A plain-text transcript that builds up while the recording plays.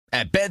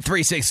At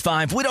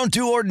Bet365, we don't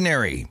do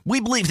ordinary. We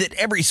believe that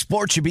every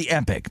sport should be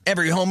epic.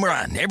 Every home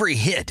run, every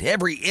hit,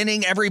 every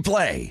inning, every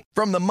play.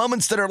 From the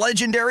moments that are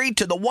legendary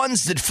to the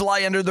ones that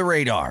fly under the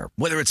radar.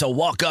 Whether it's a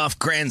walk-off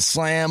grand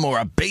slam or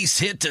a base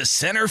hit to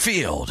center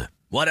field.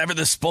 Whatever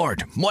the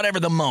sport, whatever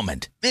the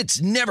moment.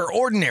 It's never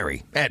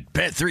ordinary at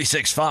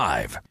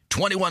Bet365.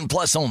 21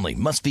 plus only.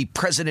 Must be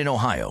present in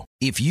Ohio.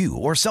 If you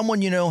or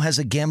someone you know has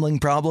a gambling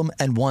problem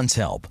and wants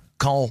help,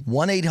 call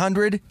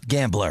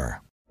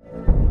 1-800-GAMBLER.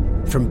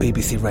 From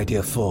BBC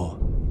Radio 4,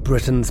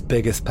 Britain's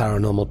biggest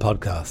paranormal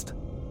podcast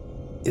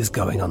is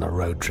going on a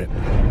road trip.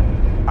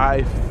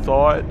 I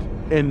thought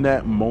in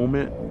that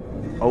moment,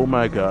 oh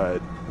my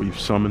God, we've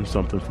summoned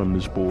something from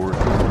this board.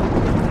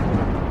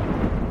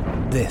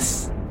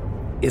 This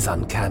is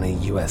Uncanny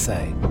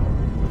USA.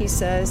 He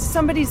says,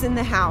 somebody's in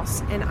the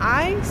house, and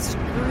I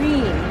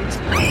screamed.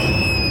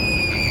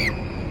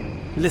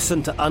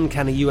 Listen to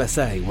Uncanny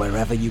USA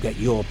wherever you get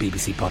your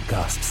BBC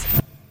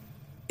podcasts,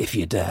 if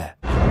you dare.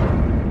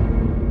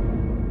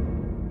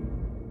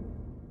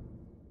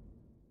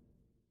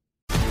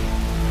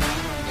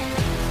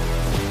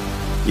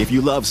 If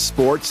you love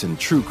sports and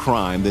true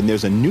crime, then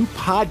there's a new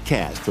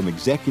podcast from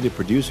executive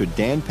producer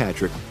Dan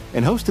Patrick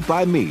and hosted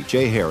by me,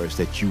 Jay Harris,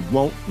 that you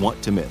won't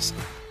want to miss.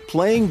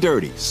 Playing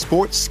Dirty: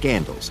 Sports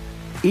Scandals.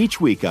 Each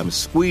week, I'm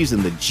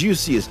squeezing the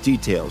juiciest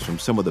details from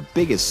some of the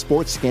biggest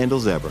sports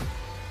scandals ever.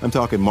 I'm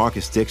talking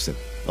Marcus Dixon,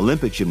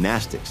 Olympic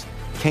gymnastics,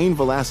 Cain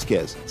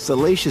Velasquez,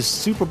 salacious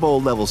Super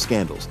Bowl-level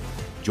scandals.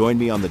 Join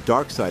me on the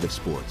dark side of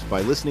sports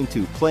by listening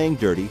to Playing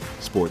Dirty: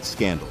 Sports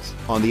Scandals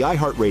on the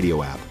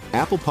iHeartRadio app,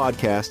 Apple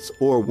Podcasts,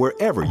 or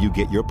wherever you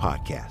get your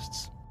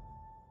podcasts.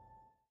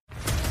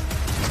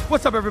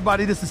 What's up,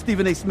 everybody? This is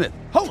Stephen A. Smith,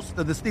 host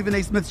of the Stephen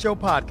A. Smith Show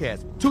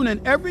podcast. Tune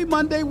in every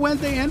Monday,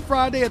 Wednesday, and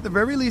Friday at the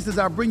very least as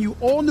I bring you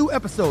all new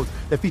episodes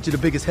that feature the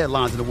biggest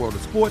headlines in the world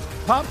of sports,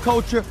 pop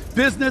culture,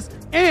 business,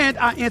 and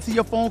I answer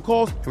your phone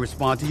calls and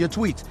respond to your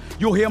tweets.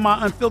 You'll hear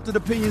my unfiltered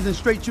opinions and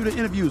straight-shooter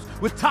interviews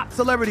with top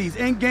celebrities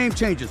and game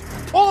changers.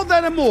 All of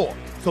that and more.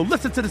 So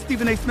listen to the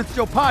Stephen A. Smith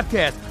Show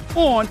podcast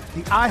on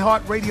the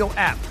iHeartRadio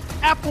app,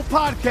 Apple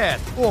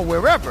Podcasts, or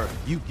wherever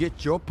you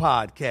get your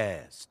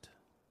podcast.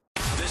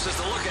 This is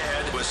The Look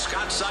Ahead with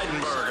Scott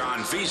Seidenberg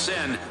on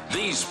VSiN,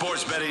 the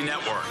Sports Betting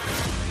Network.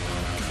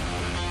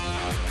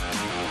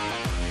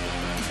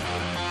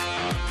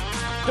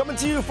 Coming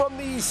to you from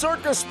the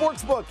Circus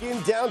Sportsbook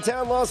in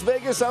downtown Las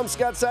Vegas, I'm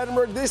Scott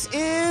Seidenberg. This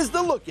is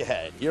The Look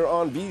Ahead here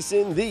on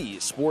VSiN, the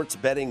Sports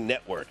Betting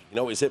Network. You can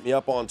always hit me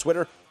up on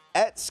Twitter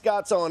at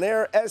Scott's On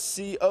Air,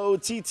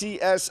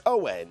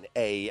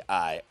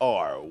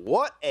 SCOTTSONAIR.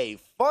 What a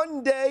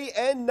fun day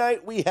and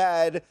night we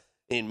had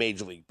in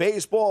Major League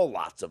Baseball.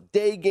 Lots of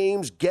day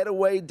games,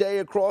 getaway day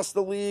across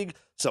the league,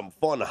 some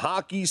fun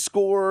hockey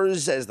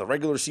scores as the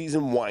regular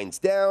season winds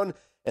down,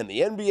 and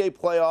the NBA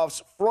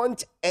playoffs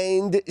front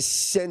and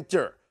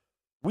center.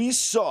 We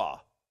saw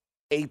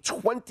a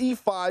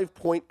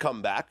 25-point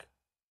comeback.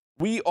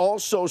 We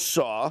also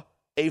saw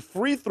a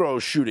free throw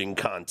shooting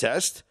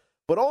contest,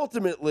 but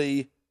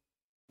ultimately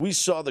we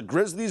saw the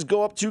Grizzlies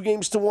go up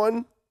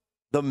 2-1,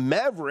 the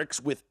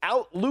Mavericks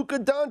without Luka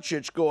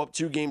Doncic go up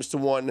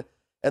 2-1,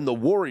 and the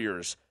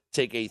Warriors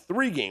take a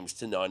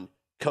 3-0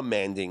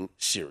 commanding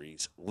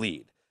series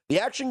lead. The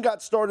action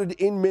got started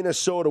in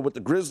Minnesota with the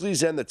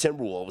Grizzlies and the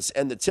Timberwolves,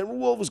 and the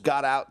Timberwolves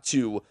got out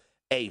to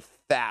a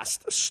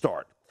fast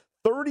start.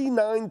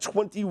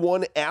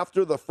 39-21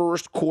 after the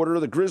first quarter.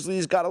 The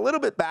Grizzlies got a little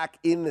bit back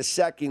in the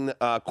second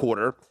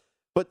quarter,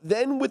 but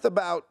then with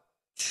about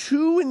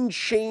 2 and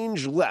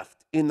change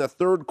left in the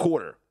third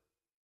quarter,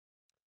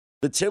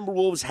 the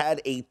Timberwolves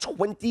had a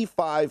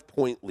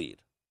 25-point lead.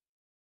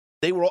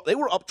 They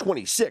were up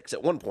 26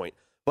 at one point,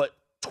 but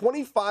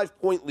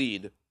 25-point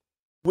lead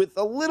with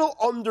a little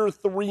under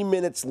 3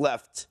 minutes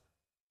left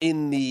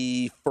in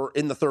the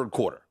third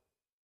quarter.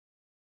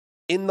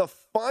 In the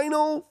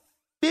final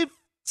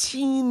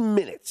 15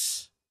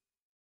 minutes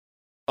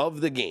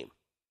of the game,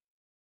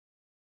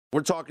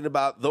 we're talking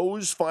about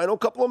those final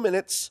couple of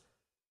minutes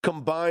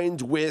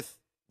combined with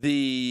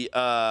the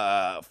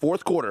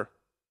fourth quarter,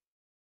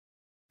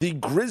 the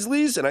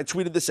Grizzlies, and I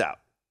tweeted this out,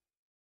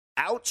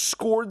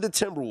 outscored the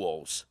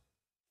Timberwolves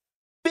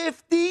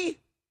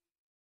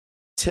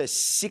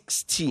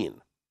 50-16.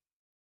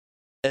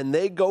 And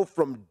they go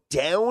from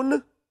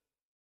down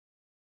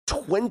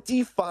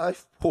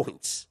 25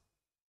 points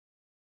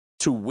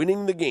to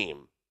winning the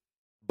game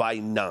by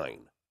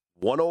 9.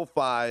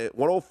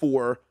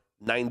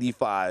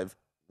 104-95,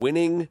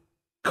 winning,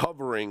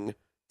 covering,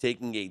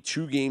 taking a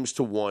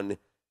 2-1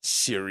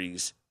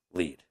 series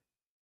lead.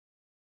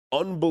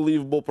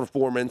 Unbelievable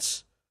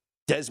performance.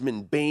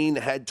 Desmond Bane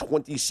had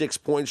 26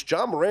 points.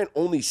 John Morant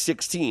only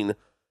 16,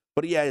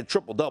 but he had a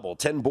triple-double,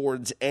 10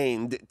 boards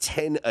and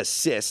 10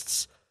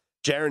 assists.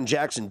 Jaren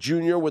Jackson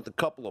Jr. with a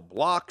couple of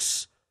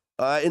blocks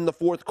in the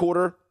fourth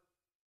quarter.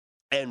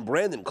 And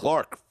Brandon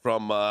Clark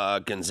from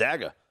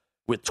Gonzaga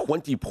with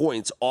 20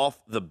 points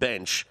off the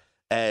bench,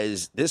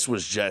 as this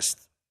was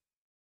just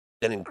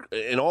an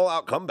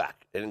all-out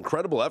comeback, an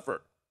incredible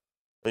effort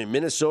I mean,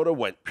 Minnesota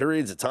went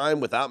periods of time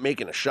without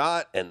making a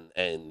shot, and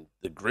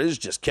the Grizz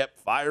just kept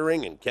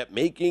firing and kept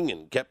making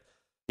and kept,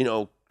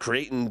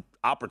 creating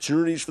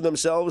opportunities for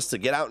themselves to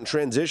get out in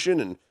transition.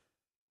 And,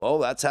 well,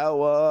 that's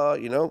how,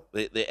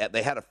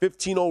 they had a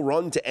 15-0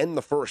 run to end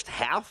the first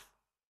half,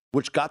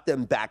 which got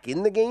them back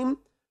in the game.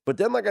 But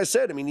then, like I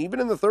said, I mean, even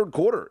in the third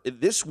quarter,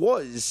 this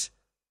was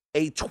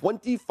a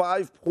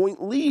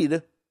 25-point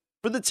lead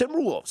for the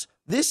Timberwolves.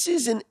 This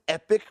is an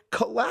epic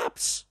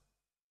collapse.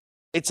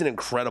 It's an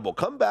incredible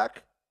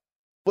comeback,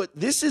 but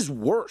this is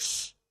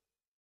worse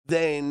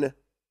than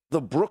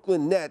the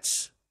Brooklyn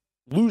Nets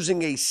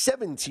losing a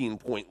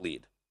 17-point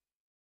lead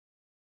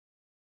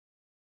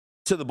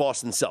to the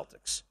Boston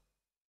Celtics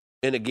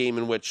in a game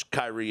in which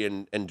Kyrie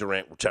and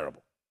Durant were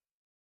terrible.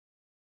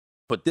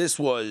 But this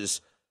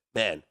was,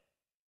 man,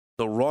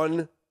 the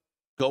run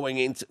going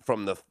into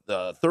from the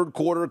third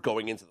quarter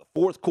going into the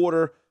fourth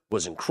quarter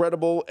was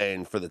incredible.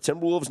 And for the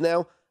Timberwolves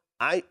now,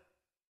 I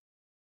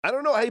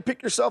don't know how you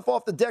pick yourself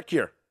off the deck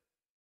here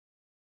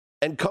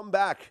and come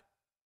back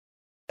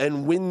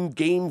and win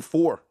game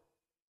 4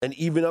 and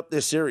even up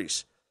this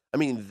series. I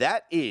mean,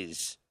 that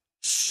is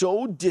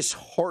so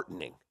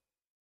disheartening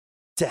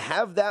to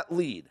have that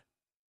lead,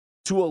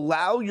 to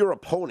allow your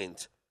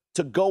opponent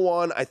to go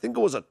on, I think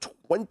it was a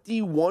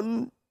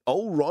 21-0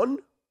 run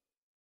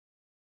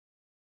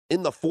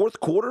in the fourth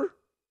quarter.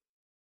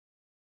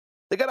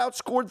 They got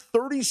outscored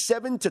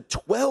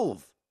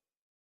 37-12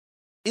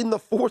 in the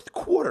fourth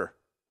quarter.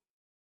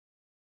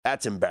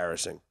 That's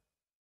embarrassing.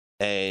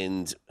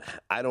 And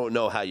I don't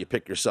know how you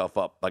pick yourself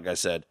up, like I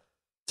said,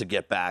 to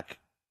get back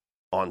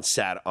on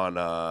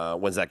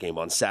when's that game?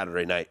 On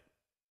Saturday night.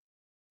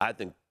 I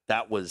think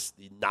that was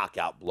the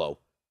knockout blow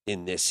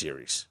in this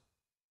series.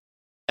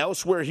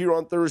 Elsewhere here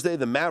on Thursday,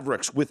 the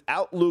Mavericks,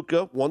 without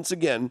Luka, once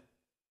again,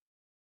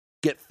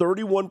 get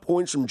 31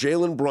 points from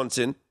Jalen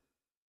Brunson.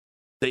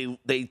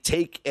 They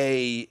take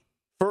a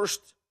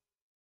first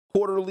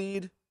quarter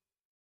lead,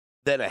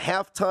 then a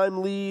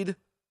halftime lead.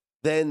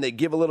 Then they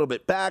give a little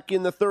bit back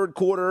in the third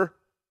quarter,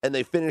 and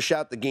they finish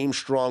out the game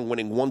strong,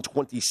 winning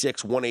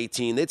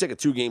 126-118. They take a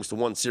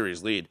 2-1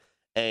 series lead,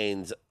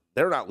 and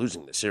they're not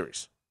losing the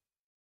series.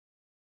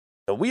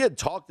 And we had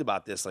talked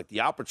about this, like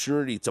the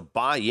opportunity to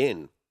buy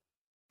in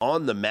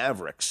on the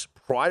Mavericks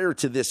prior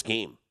to this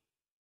game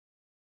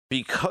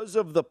because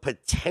of the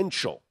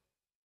potential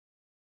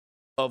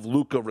of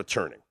Luka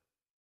returning.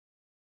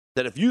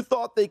 That if you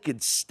thought they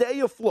could stay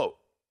afloat,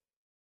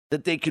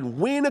 that they could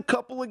win a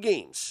couple of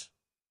games,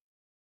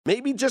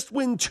 maybe just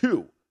win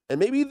 2, and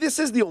maybe this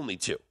is the only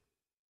 2.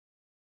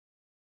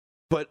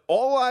 But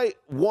all I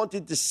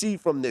wanted to see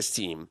from this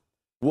team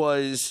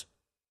was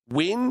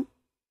win,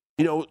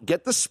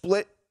 get the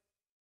split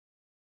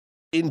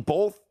in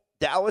both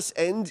Dallas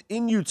and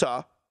in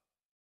Utah,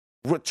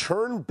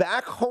 return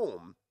back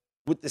home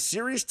with the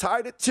series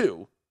tied at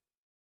 2,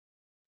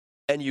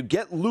 and you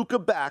get Luka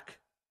back,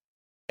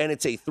 and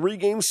it's a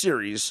 3-game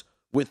series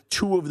with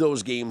 2 of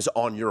those games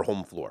on your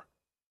home floor.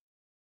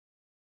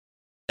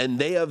 And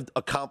they have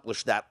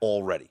accomplished that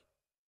already.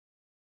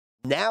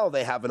 Now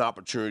they have an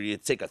opportunity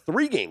to take a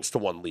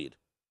 3-1 lead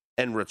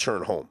and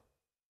return home.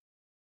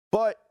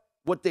 But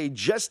what they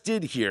just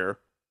did here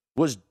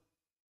was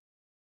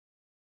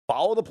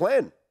follow the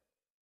plan.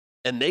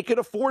 And they can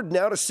afford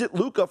now to sit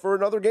Luka for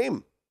another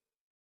game.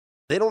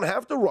 They don't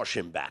have to rush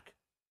him back.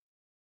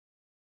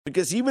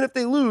 Because even if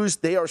they lose,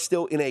 they are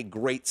still in a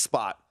great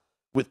spot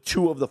with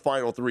 2 of the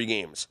final 3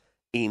 games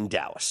in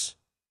Dallas.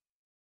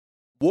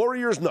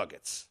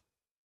 Warriors-Nuggets.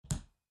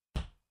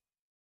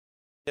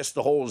 Just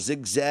the whole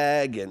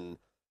zigzag and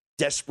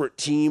desperate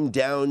team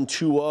down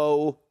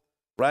 2-0,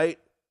 right?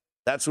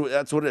 That's what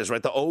it is,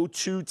 right? The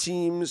 0-2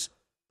 teams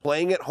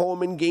playing at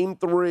home in game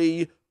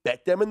 3,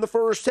 bet them in the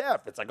first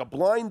half. It's like a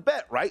blind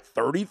bet, right?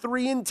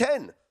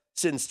 33-10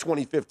 since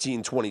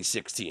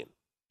 2015-2016.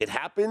 It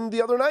happened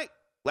the other night,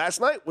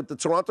 last night, with the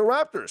Toronto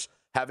Raptors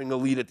having a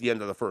lead at the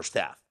end of the first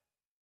half.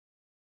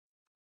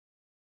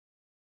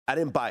 I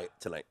didn't buy it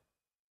tonight.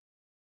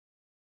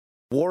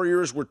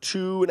 Warriors were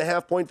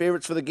 2.5-point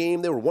favorites for the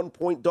game. They were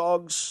 1-point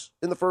dogs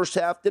in the first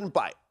half. Didn't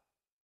buy it.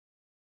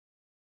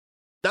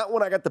 Not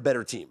when I got the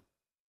better team.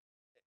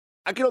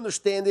 I can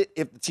understand it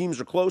if the teams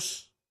are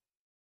close.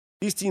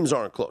 These teams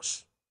aren't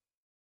close.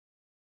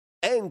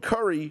 And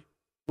Curry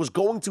was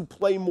going to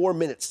play more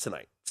minutes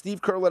tonight.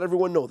 Steve Kerr let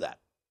everyone know that.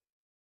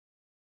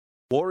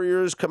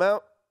 Warriors come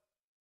out.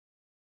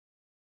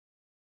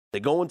 They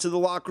go into the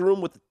locker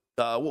room with,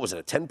 a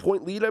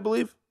 10-point lead, I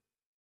believe.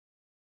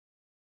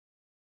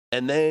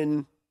 And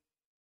then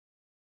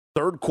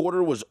third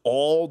quarter was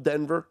all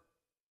Denver,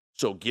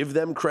 so give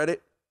them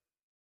credit.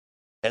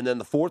 And then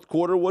the fourth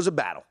quarter was a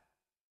battle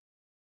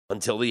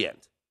until the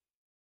end.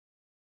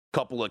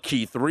 Couple of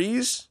key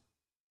threes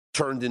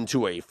turned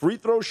into a free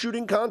throw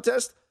shooting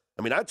contest.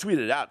 I mean, I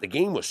tweeted out the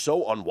game was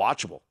so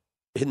unwatchable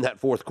in that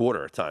fourth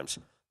quarter at times.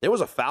 There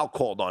was a foul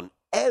called on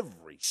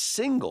every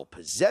single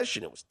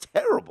possession. It was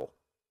terrible.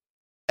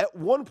 At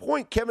one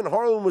point, Kevin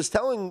Harlan was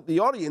telling the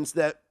audience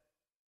that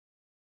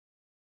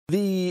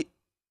the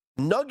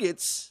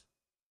Nuggets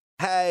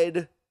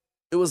had,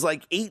 it was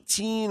like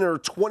 18 or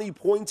 20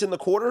 points in the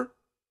quarter,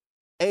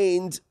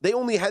 and they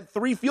only had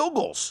 3 field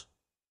goals.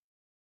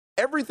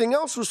 Everything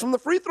else was from the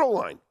free throw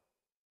line.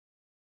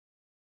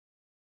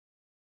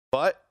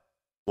 But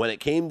when it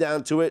came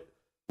down to it,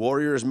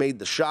 Warriors made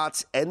the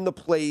shots and the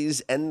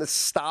plays and the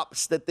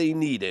stops that they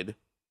needed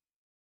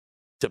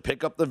to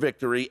pick up the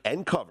victory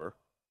and cover.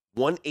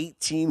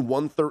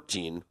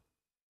 118-113.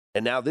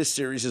 And now this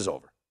series is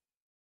over.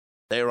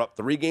 They are up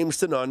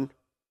 3-0.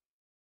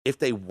 If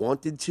they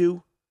wanted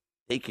to,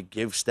 they could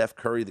give Steph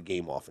Curry the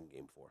game off in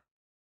Game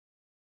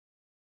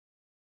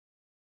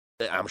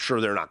 4. I'm sure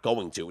they're not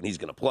going to, and he's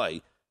going to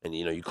play. And,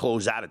 you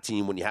close out a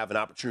team when you have an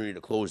opportunity to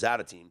close out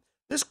a team.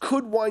 This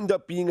could wind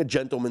up being a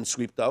gentleman's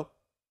sweep, though,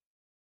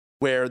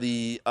 where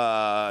the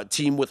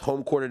team with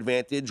home court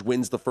advantage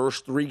wins the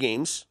first 3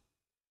 games.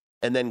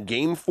 And then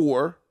Game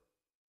 4,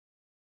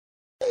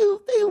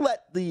 they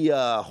let the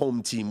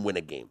home team win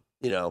a game,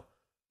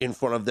 in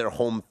front of their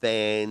home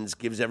fans,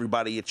 gives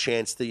everybody a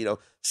chance to,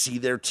 see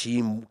their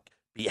team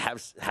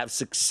have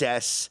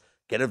success,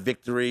 get a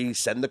victory,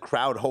 send the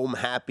crowd home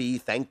happy,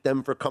 thank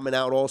them for coming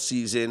out all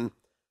season.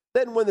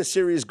 Then when the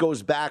series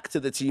goes back to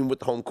the team with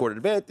the home court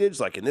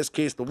advantage, like in this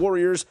case, the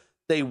Warriors,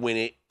 they win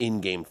it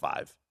in Game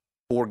 5.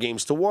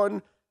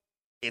 4-1.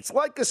 It's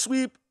like a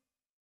sweep,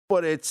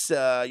 but it's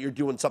you're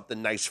doing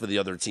something nice for the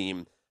other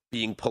team,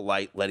 being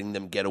polite, letting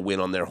them get a win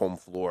on their home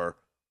floor.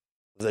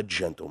 The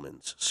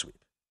gentleman's sweep.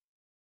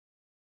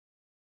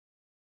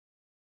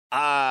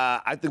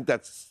 I think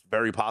that's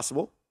very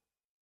possible.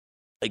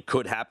 It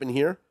could happen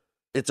here.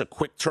 It's a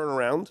quick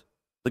turnaround.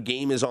 The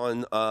game is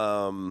on,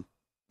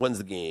 when's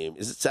the game?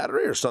 Is it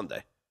Saturday or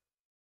Sunday?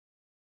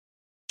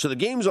 So the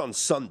game's on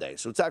Sunday.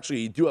 So it's actually,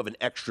 you do have an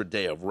extra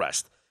day of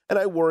rest. And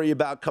I worry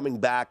about coming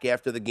back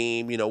after the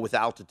game, with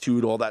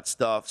altitude, all that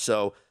stuff.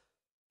 So,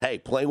 hey,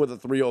 playing with a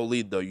 3-0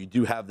 lead, though, you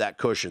do have that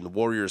cushion. The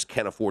Warriors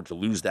can't afford to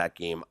lose that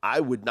game. I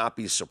would not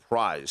be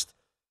surprised,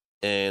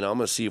 and I'm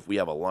going to see if we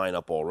have a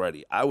lineup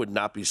already. I would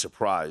not be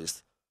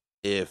surprised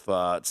if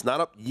it's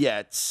not up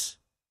yet.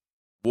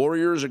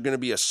 Warriors are going to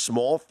be a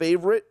small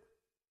favorite.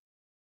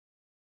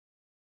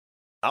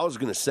 I was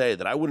going to say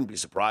that I wouldn't be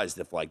surprised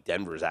if,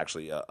 Denver is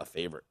actually a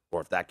favorite, or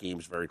if that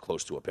game's very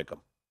close to a pick 'em.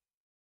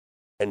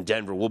 And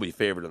Denver will be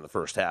favored in the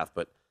first half,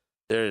 but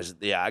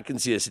I can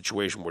see a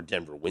situation where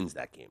Denver wins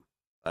that game.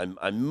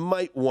 I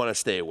might want to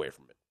stay away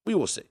from it. We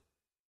will see.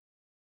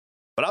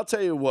 But I'll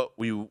tell you what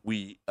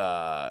we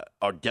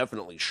are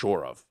definitely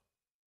sure of.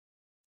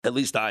 At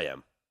least I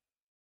am.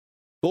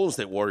 Golden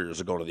State Warriors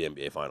are going to the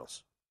NBA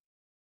Finals.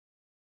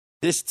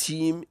 This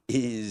team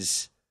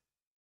is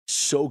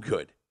so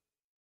good.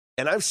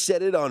 And I've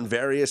said it on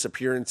various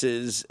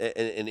appearances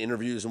and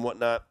interviews and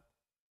whatnot.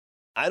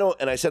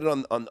 I said it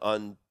on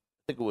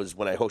I think it was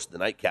when I hosted the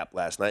Nightcap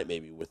last night,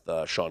 maybe with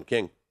Sean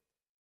King,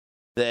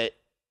 that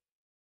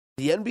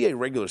the NBA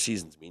regular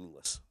season's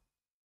meaningless.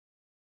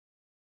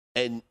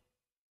 And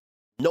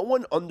no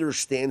one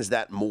understands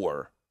that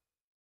more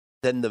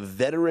than the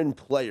veteran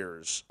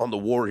players on the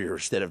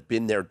Warriors that have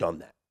been there, done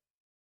that.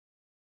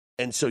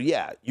 And so,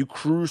 you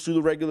cruise through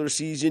the regular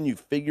season, you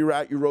figure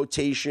out your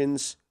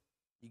rotations,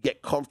 you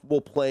get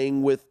comfortable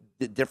playing with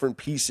the different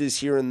pieces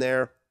here and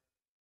there.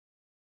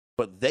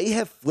 But they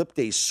have flipped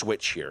a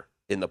switch here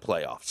in the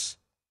playoffs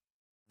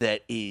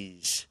that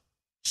is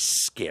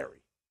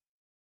scary.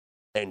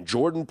 And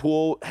Jordan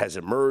Poole has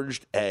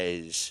emerged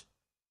as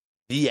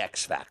the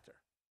X factor.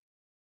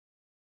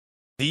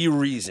 The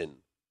reason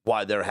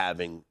why they're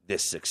having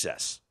this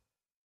success.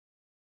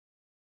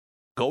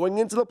 Going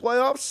into the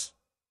playoffs,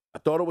 I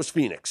thought it was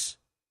Phoenix.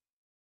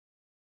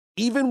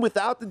 Even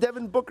without the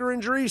Devin Booker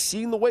injury,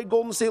 seeing the way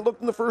Golden State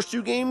looked in the first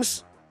 2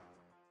 games,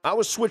 I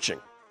was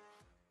switching.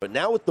 But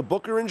now with the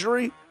Booker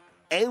injury,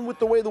 and with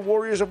the way the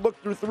Warriors have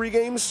looked through 3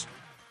 games,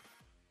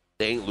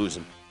 they ain't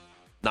losing.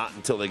 Not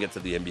until they get to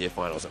the NBA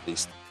Finals, at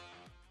least.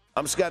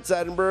 I'm Scott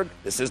Seidenberg.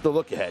 This is The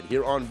Look Ahead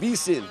here on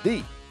VSiN,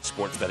 the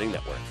Sports Betting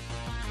Network.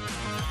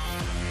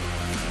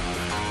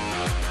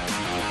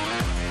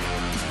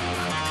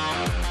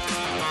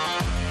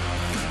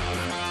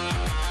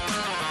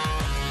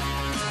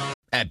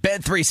 At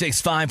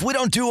Bet365, we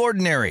don't do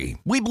ordinary.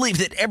 We believe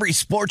that every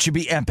sport should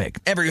be epic.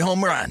 Every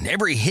home run,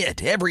 every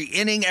hit, every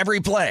inning, every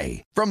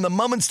play. From the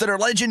moments that are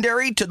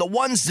legendary to the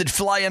ones that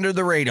fly under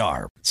the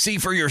radar. See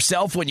for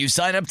yourself when you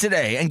sign up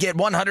today and get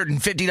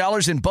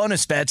 $150 in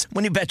bonus bets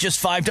when you bet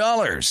just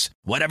 $5.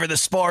 Whatever the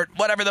sport,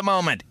 whatever the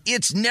moment,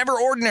 it's never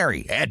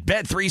ordinary at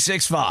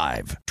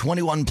Bet365.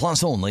 21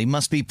 plus only.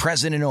 Must be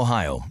present in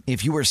Ohio.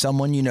 If you or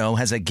someone you know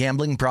has a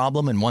gambling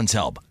problem and wants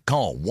help,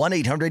 call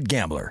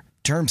 1-800-GAMBLER.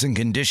 Terms and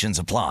conditions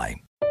apply.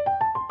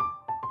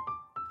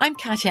 I'm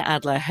Katya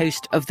Adler,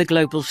 host of The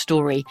Global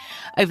Story.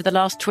 Over the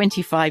last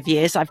 25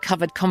 years, I've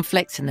covered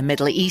conflicts in the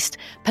Middle East,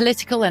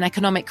 political and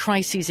economic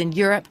crises in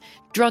Europe,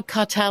 drug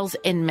cartels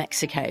in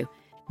Mexico.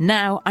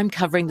 Now I'm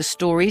covering the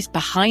stories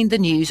behind the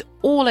news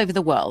all over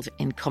the world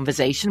in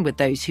conversation with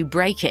those who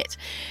break it.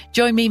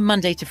 Join me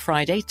Monday to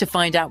Friday to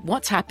find out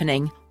what's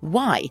happening,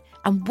 why,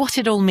 and what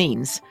it all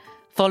means.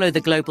 Follow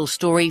The Global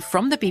Story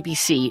from the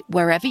BBC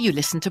wherever you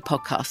listen to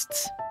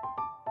podcasts.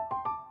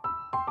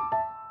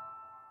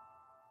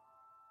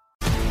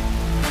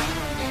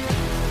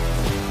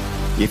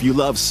 If you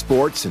love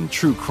sports and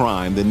true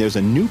crime, then there's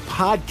a new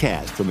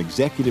podcast from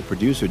executive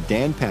producer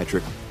Dan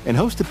Patrick and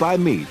hosted by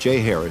me, Jay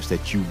Harris,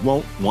 that you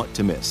won't want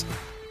to miss.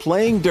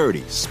 Playing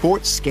Dirty: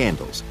 Sports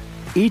Scandals.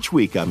 Each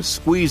week, I'm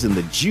squeezing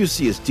the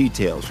juiciest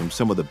details from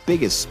some of the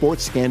biggest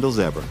sports scandals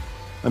ever.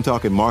 I'm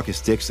talking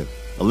Marcus Dixon,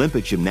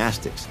 Olympic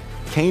gymnastics,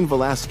 Cain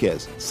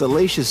Velasquez,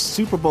 salacious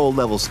Super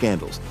Bowl-level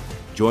scandals.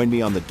 Join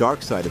me on the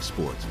dark side of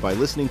sports by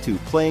listening to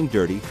Playing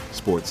Dirty: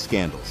 Sports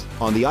Scandals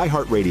on the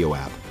iHeartRadio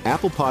app,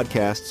 Apple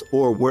Podcasts,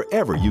 or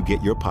wherever you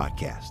get your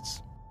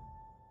podcasts.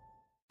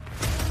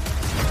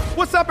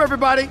 What's up,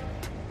 everybody?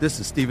 This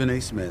is Stephen A.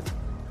 Smith.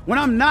 When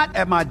I'm not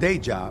at my day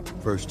job,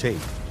 First Take,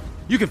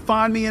 you can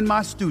find me in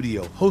my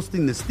studio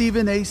hosting the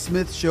Stephen A.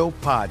 Smith Show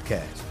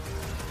podcast.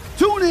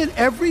 Tune in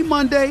every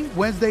Monday,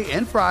 Wednesday,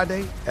 and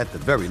Friday, at the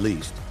very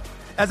least,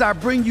 as I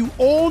bring you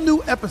all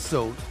new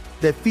episodes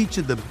that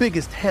feature the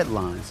biggest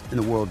headlines in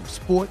the world of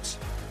sports,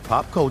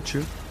 pop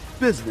culture,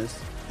 business,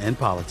 and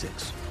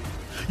politics.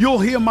 You'll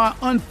hear my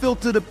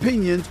unfiltered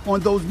opinions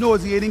on those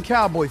nauseating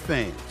Cowboy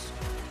fans,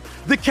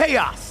 the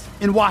chaos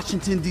in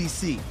Washington,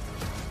 D.C.,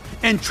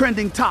 and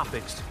trending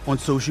topics on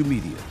social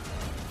media,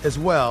 as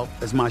well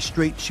as my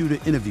straight shooter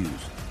interviews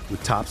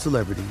with top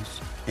celebrities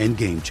and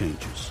game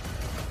changers.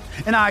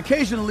 And I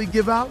occasionally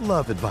give out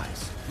love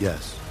advice.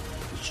 Yes,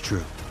 it's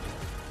true.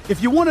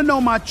 If you want to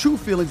know my true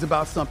feelings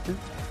about something,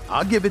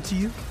 I'll give it to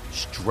you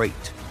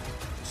straight.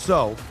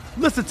 So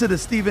listen to the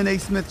Stephen A.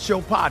 Smith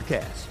Show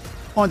podcast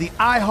on the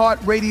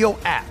iHeartRadio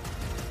app,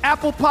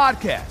 Apple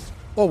Podcasts,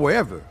 or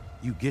wherever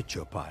you get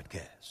your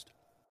podcast.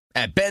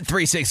 At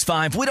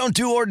Bet365, we don't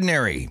do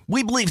ordinary.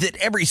 We believe that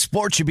every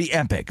sport should be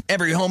epic.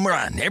 Every home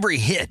run, every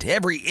hit,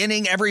 every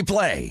inning, every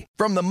play.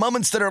 From the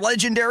moments that are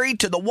legendary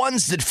to the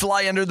ones that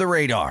fly under the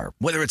radar.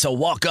 Whether it's a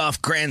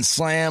walk-off grand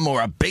slam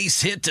or a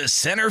base hit to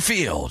center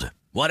field.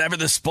 Whatever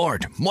the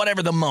sport,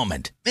 whatever the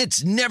moment,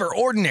 it's never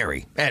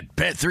ordinary at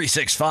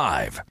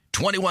Bet365.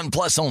 21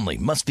 plus only.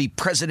 Must be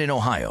present in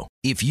Ohio.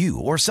 If you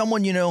or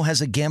someone you know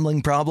has a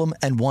gambling problem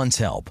and wants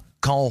help,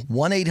 call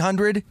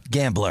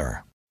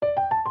 1-800-GAMBLER.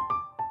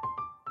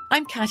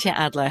 I'm Katya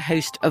Adler,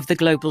 host of The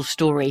Global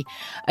Story.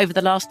 Over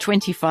the last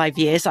 25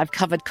 years, I've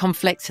covered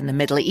conflicts in the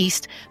Middle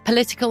East,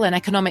 political and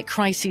economic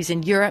crises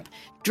in Europe,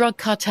 drug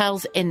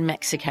cartels in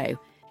Mexico.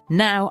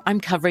 Now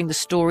I'm covering the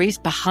stories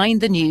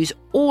behind the news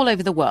all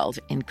over the world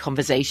in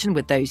conversation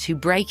with those who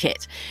break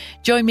it.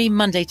 Join me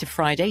Monday to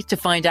Friday to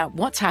find out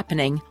what's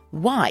happening,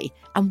 why,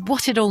 and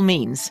what it all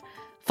means.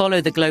 Follow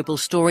The Global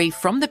Story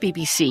from the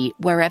BBC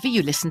wherever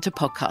you listen to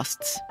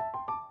podcasts.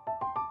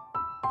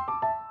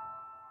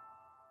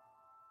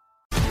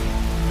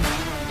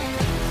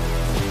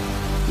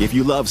 If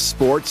you love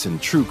sports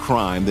and true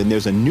crime, then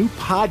there's a new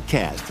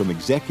podcast from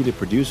executive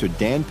producer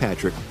Dan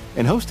Patrick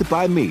and hosted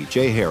by me,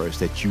 Jay Harris,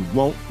 that you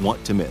won't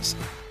want to miss.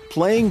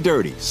 Playing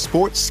Dirty: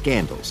 Sports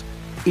Scandals.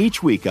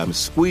 Each week, I'm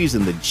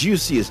squeezing the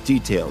juiciest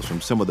details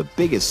from some of the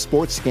biggest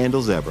sports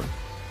scandals ever.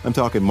 I'm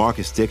talking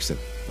Marcus Dixon,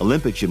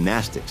 Olympic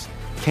gymnastics,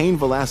 Cain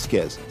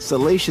Velasquez,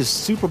 salacious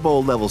Super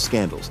Bowl-level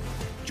scandals.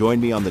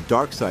 Join me on the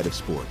dark side of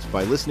sports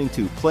by listening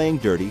to Playing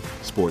Dirty: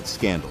 Sports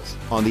Scandals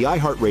on the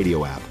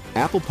iHeartRadio app,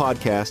 Apple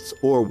Podcasts,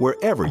 or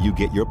wherever you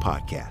get your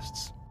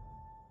podcasts.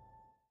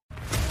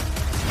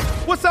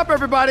 What's up,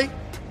 everybody?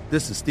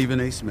 This is Stephen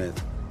A. Smith.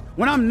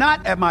 When I'm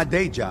not at my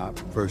day job,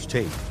 First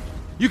Take,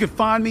 you can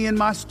find me in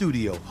my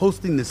studio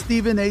hosting the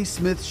Stephen A.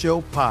 Smith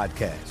Show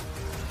podcast.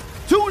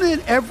 Tune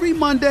in every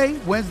Monday,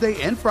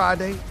 Wednesday, and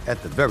Friday,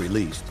 at the very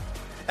least,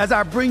 as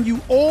I bring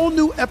you all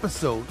new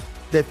episodes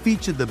that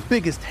feature the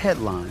biggest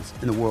headlines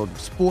in the world of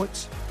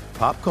sports,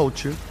 pop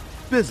culture,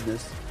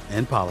 business,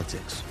 and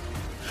politics.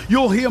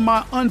 You'll hear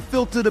my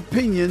unfiltered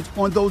opinions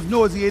on those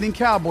nauseating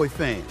Cowboy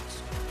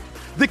fans,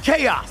 the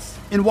chaos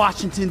in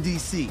Washington,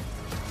 D.C.,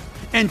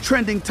 and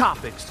trending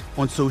topics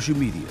on social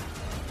media,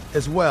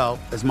 as well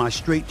as my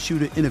straight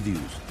shooter interviews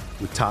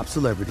with top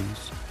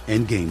celebrities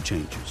and game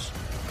changers.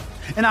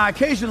 And I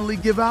occasionally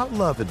give out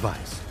love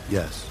advice.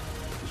 Yes,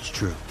 it's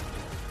true.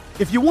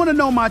 If you want to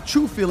know my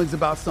true feelings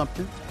about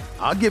something,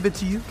 I'll give it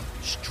to you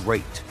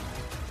straight.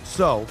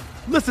 So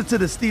listen to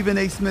the Stephen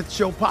A. Smith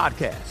Show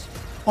podcast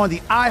on the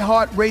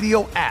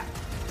iHeartRadio app,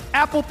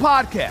 Apple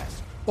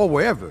Podcasts, or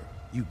wherever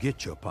you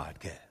get your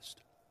podcast.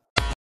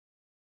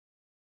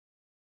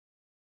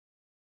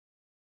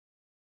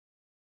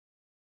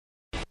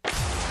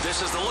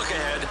 This is the look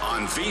ahead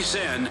on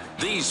VSiN,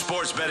 the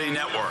Sports Betting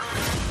Network.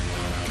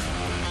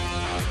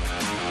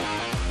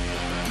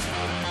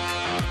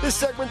 This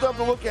segment of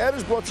The Look Ahead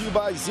is brought to you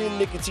by Zyn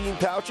Nicotine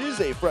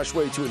Pouches, a fresh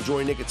way to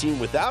enjoy nicotine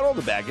without all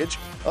the baggage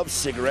of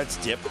cigarettes,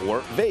 dip,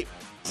 or vape.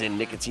 Zyn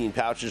Nicotine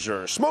Pouches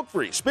are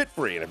smoke-free,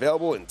 spit-free, and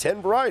available in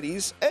 10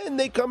 varieties, and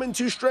they come in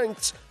 2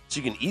 strengths, so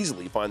you can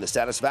easily find the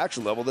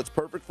satisfaction level that's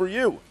perfect for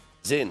you.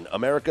 Zyn,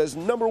 America's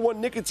 #1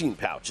 nicotine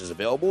pouch, is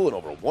available in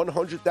over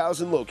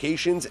 100,000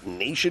 locations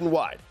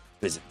nationwide.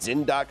 Visit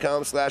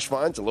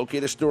zyn.com/find to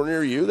locate a store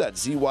near you.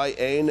 That's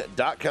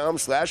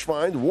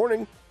zyn.com/find.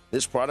 Warning,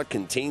 this product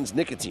contains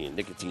nicotine.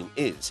 Nicotine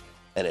is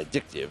an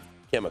addictive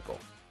chemical.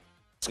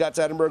 Scott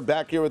Seidenberg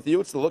back here with you.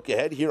 It's the look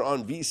ahead here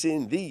on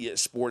VSiN, the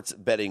Sports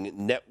Betting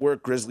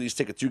Network. Grizzlies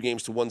take a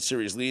 2-1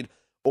 series lead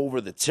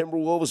over the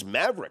Timberwolves.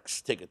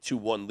 Mavericks take a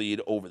 2-1 lead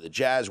over the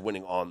Jazz,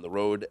 winning on the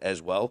road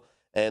as well.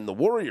 And the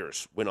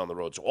Warriors win on the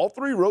road. So all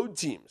three road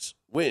teams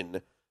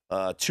win.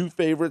 2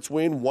 favorites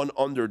win, 1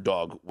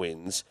 underdog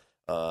wins.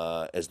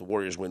 As the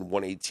Warriors win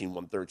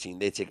 118-113.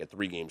 They take a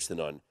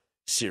 3-0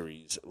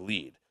 series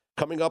lead.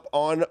 Coming up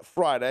on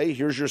Friday,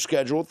 here's your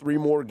schedule. 3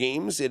 more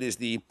games. It is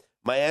the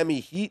Miami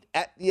Heat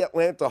at the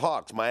Atlanta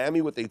Hawks.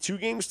 Miami with a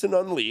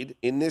 2-0 lead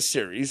in this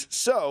series.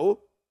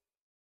 So,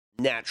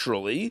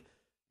 naturally,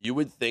 you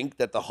would think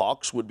that the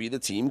Hawks would be the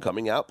team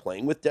coming out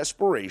playing with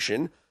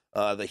desperation.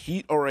 The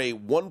Heat are a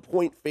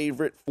 1-point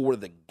favorite for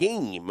the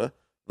game.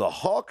 The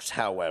Hawks,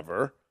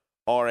 however,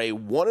 are a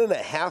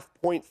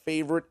 1.5-point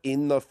favorite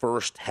in the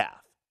first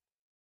half.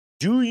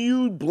 Do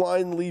you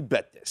blindly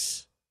bet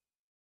this?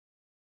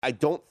 I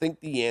don't think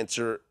the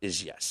answer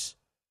is yes.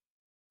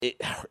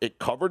 It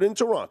covered in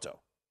Toronto.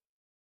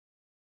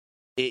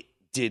 It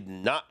did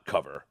not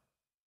cover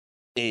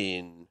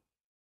in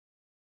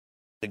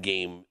the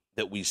game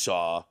that we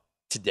saw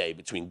today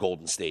between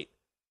Golden State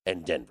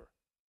and Denver.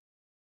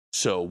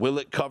 So will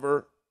it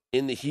cover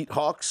in the Heat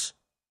Hawks?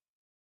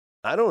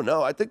 I don't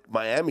know. I think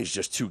Miami's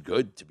just too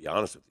good, to be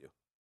honest with you.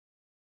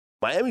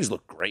 Miami's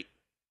look great.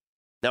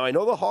 Now, I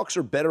know the Hawks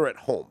are better at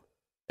home,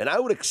 and I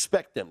would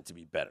expect them to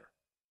be better.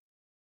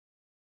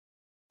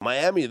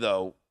 Miami,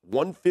 though,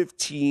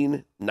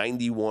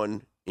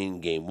 115-91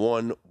 in Game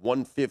 1,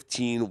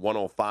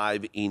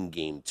 115-105 in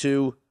Game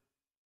 2.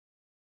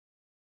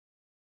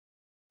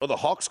 Are the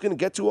Hawks going to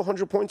get to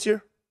 100 points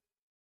here?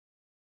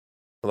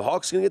 Are the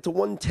Hawks going to get to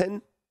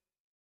 110?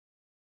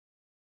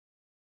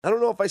 I don't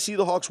know if I see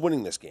the Hawks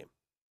winning this game.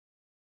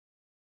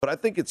 But I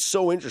think it's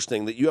so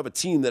interesting that you have a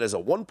team that is a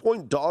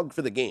 1-point dog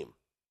for the game,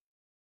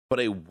 but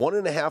a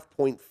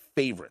 1.5-point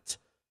favorite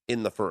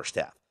in the first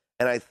half.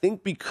 And I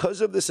think because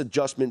of this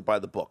adjustment by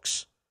the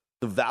books,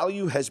 the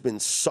value has been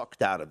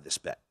sucked out of this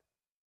bet.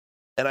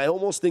 And I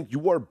almost think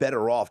you are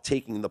better off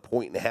taking the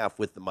 1.5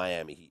 with the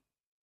Miami Heat.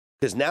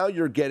 Because now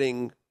you're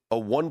getting a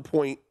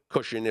 1-point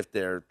cushion if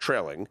they're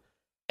trailing,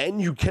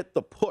 and you get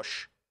the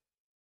push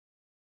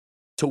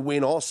to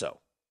win also.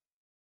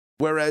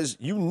 Whereas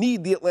you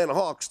need the Atlanta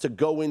Hawks to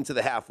go into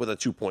the half with a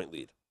 2-point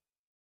lead.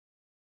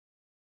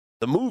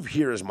 The move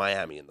here is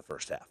Miami in the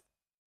first half.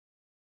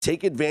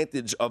 Take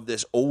advantage of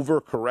this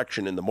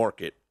overcorrection in the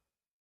market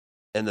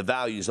and the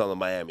values on the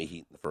Miami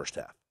Heat in the first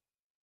half.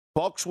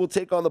 Bucks will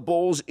take on the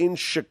Bulls in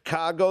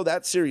Chicago.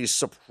 That series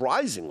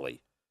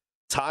surprisingly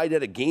tied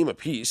at a game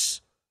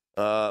apiece.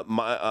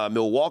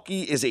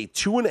 Milwaukee is a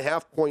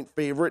 2.5-point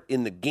favorite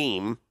in the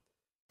game,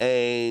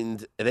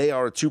 and they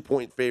are a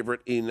 2-point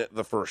favorite in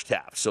the first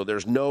half. So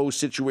there's no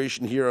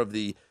situation here of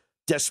the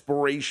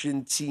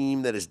desperation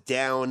team that is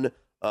down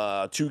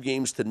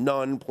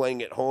 2-0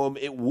 playing at home.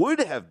 It would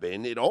have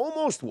been, it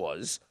almost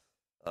was,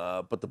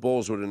 but the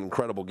Bulls were an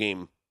incredible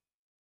game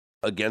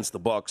against the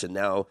Bucks, and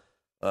now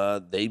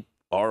they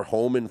are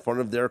home in front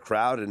of their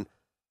crowd. And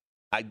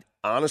I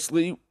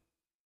honestly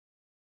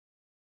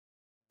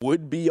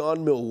would be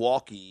on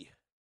Milwaukee,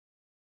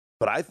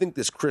 but I think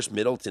this Chris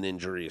Middleton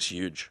injury is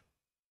huge.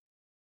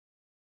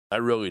 I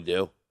really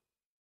do.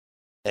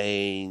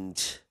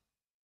 And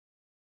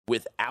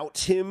without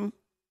him,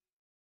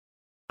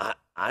 I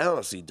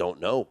honestly don't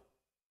know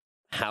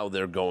how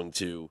they're going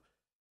to.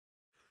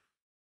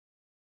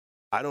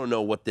 I don't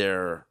know what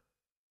the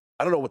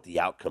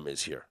outcome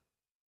is here.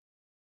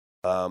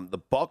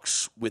 The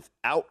Bucks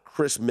without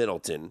Chris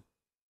Middleton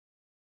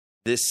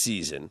this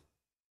season,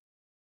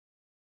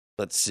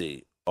 let's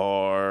see,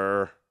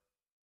 are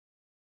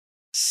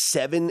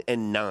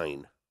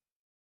 7-9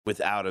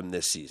 without him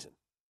this season.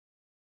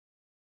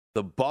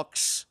 The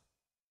Bucks'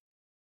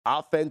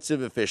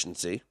 offensive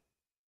efficiency,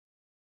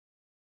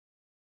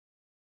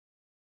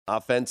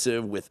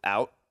 offensive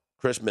without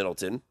Chris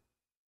Middleton,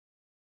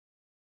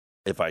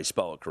 if I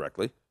spell it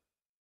correctly.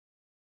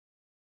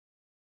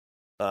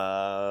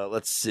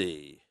 Let's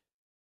see.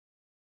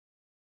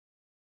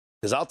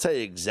 Because I'll tell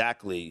you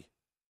exactly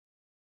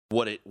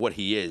what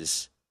he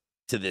is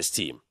to this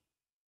team.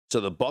 So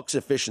the Bucks'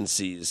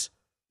 efficiencies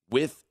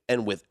with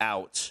and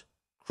without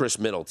Chris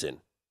Middleton,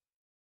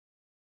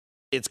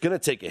 it's going to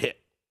take a hit.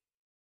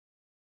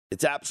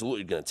 It's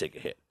absolutely going to take a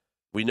hit.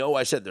 We know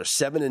I said they're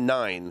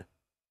 7-9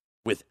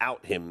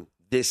 without him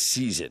this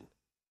season.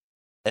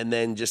 And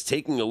then just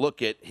taking a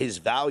look at his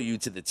value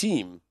to the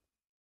team,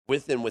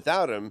 with and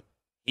without him,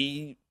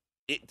 it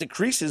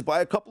decreases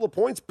by a couple of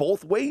points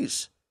both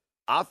ways.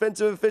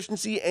 Offensive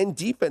efficiency and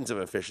defensive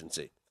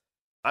efficiency.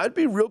 I'd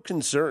be real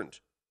concerned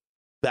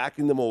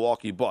backing the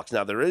Milwaukee Bucks.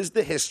 Now, there is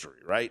the history,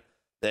 right?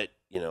 That,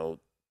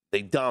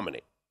 they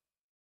dominate.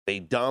 They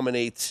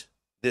dominate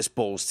this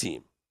Bulls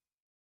team.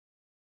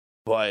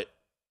 But,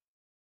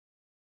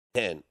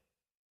 man,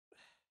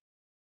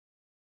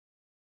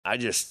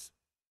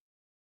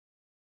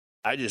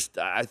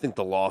 I think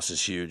the loss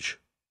is huge.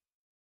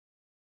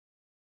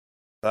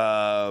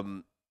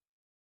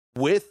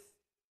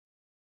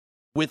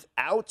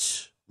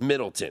 Without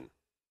Middleton,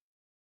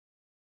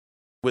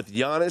 with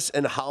Giannis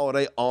and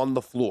Holiday on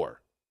the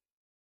floor,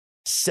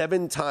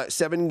 7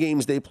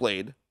 games they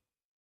played,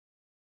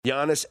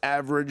 Giannis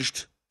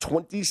averaged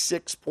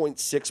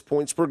 26.6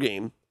 points per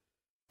game,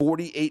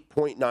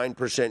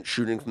 48.9%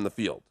 shooting from the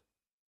field.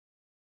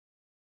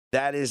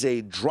 That is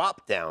a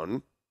drop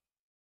down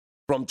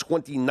from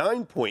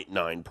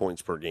 29.9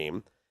 points per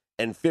game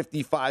and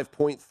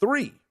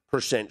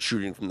 55.3%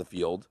 shooting from the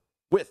field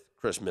with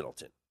Chris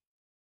Middleton.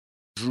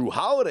 Drew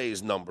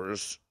Holiday's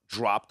numbers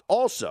dropped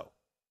also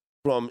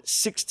from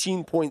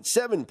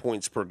 16.7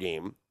 points per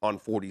game on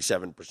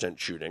 47%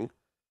 shooting.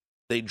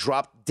 They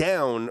dropped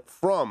down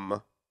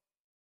from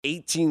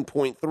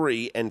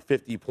 18.3 and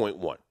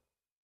 50.1.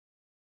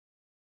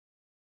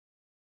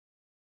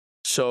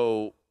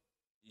 So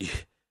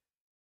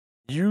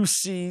you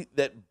see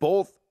that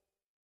both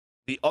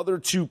the other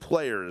two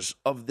players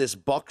of this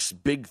Bucks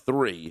big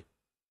three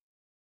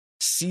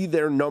see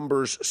their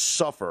numbers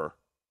suffer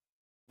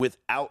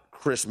without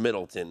Chris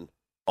Middleton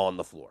on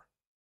the floor.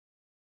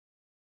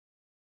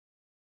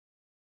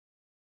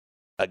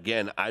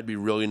 Again, I'd be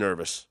really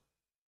nervous.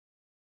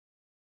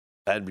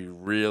 I'd be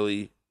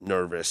really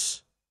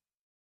nervous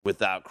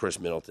without Chris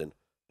Middleton.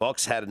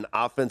 Bucks had an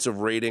offensive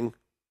rating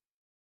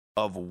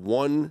of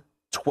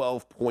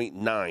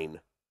 112.9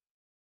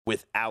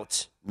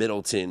 without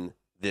Middleton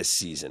this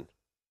season.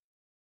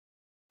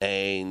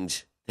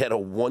 And they had a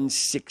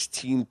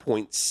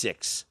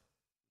 116.6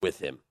 with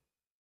him.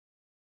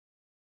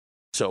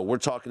 So we're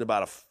talking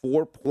about a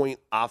 4-point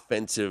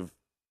offensive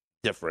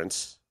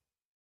difference.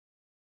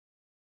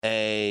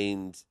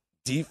 And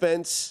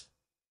defense,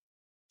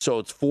 so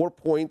it's 4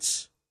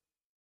 points.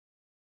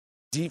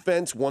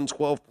 Defense,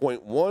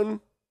 112.1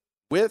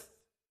 with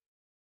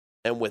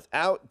and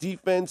without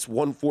defense,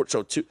 1-4.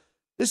 So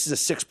this is a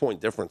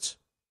 6-point difference.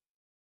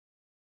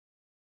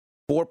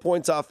 4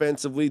 points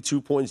offensively,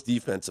 2 points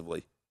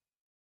defensively.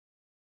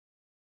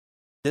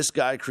 This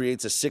guy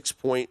creates a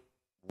 6-point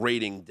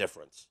rating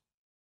difference.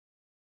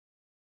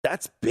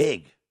 That's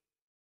big.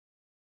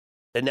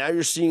 And now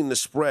you're seeing the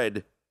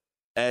spread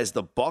as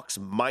the Bucks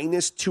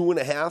minus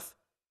 2.5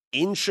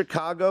 in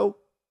Chicago,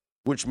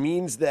 which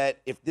means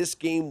that if this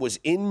game was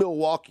in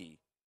Milwaukee,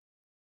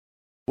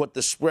 what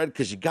the spread,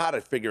 because you got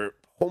to figure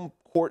home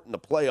court in the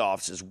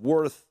playoffs is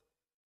worth,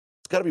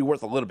 it's got to be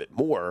worth a little bit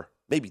more,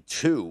 maybe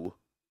 2.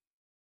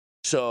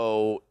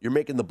 So you're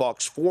making the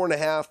Bucks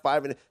 4.5,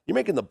 5, you're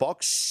making the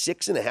Bucks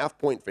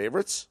 6.5-point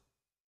favorites,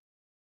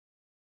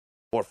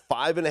 or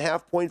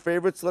 5.5-point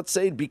favorites. Let's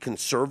say, to be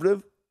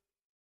conservative.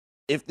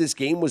 If this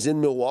game was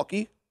in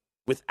Milwaukee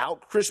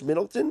without Chris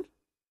Middleton,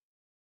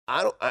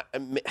 I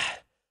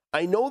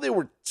know they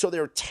were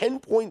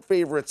 10-point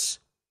favorites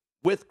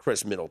with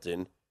Chris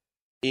Middleton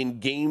in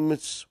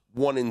games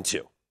 1 and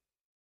 2,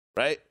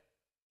 right?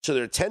 So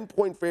they're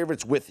 10-point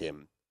favorites with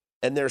him.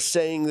 And they're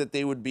saying that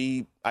they would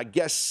be, I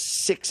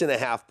guess,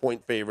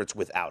 6.5-point favorites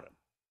without him.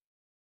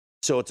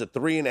 So it's a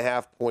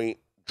 3.5-point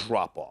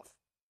drop-off.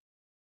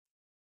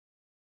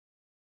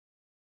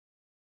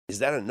 Is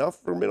that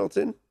enough for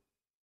Middleton?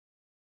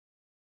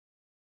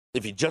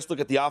 If you just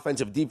look at the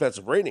offensive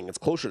defensive rating, it's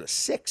closer to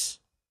 6.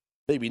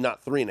 Maybe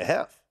not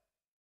 3.5.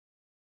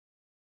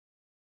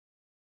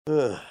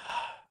 I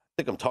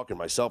think I'm talking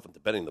myself into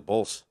betting the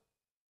Bulls.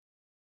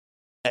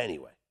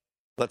 Anyway.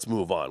 Let's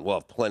move on. We'll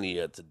have plenty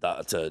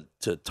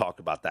to talk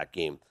about that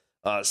game.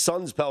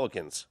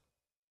 Suns-Pelicans.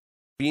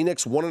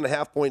 Phoenix,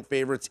 1.5-point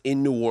favorites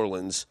in New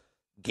Orleans.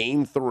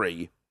 Game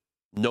 3,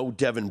 no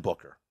Devin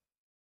Booker.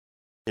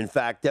 In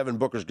fact, Devin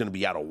Booker's going to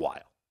be out a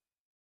while.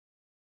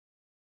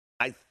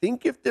 I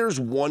think if there's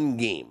one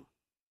game,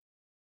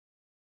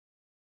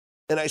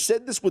 and I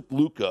said this with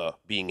Luka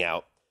being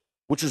out,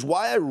 which is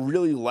why I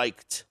really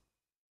liked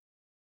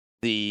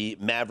the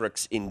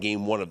Mavericks in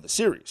Game 1 of the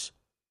series.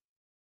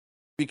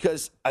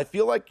 Because I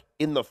feel like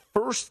in the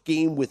first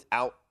game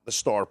without the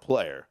star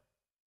player,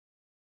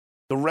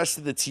 the rest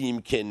of the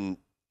team can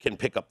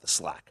pick up the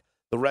slack.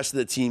 The rest of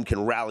the team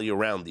can rally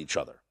around each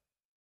other.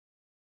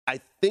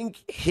 I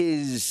think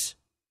his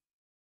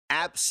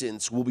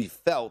absence will be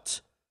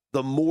felt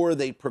the more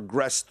they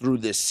progress through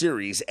this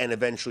series and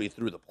eventually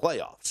through the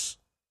playoffs.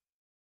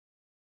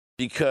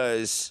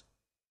 Because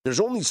there's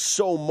only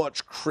so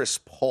much Chris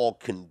Paul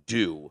can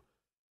do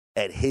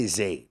at his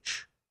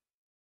age.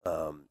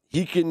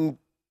 He can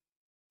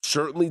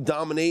certainly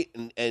dominate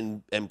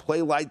and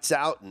play lights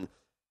out and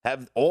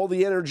have all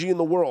the energy in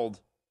the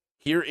world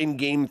here in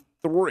Game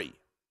 3.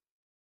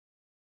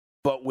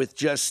 But with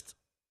just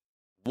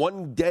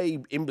one day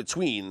in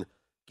between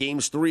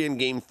Games 3 and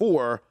Game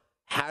 4,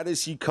 how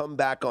does he come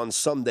back on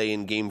Sunday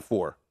in Game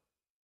 4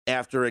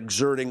 after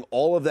exerting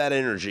all of that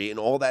energy and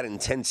all that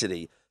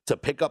intensity to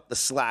pick up the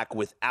slack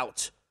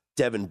without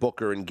Devin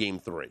Booker in Game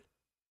 3?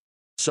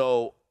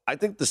 So I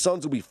think the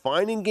Suns will be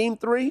fine in Game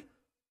 3.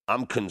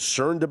 I'm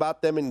concerned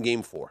about them in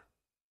Game 4.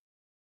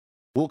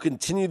 We'll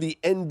continue the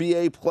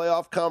NBA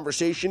playoff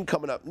conversation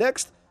coming up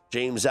next.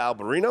 James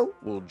Alberino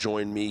will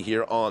join me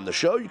here on the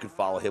show. You can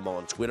follow him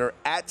on Twitter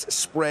at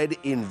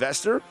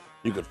SpreadInvestor.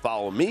 You can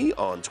follow me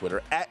on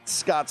Twitter at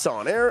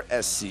ScottsOnAir,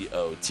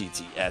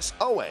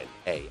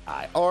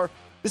 ScottsOnair.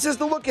 This is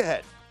The Look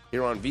Ahead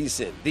here on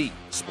VSiN, the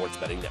Sports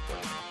Betting Network.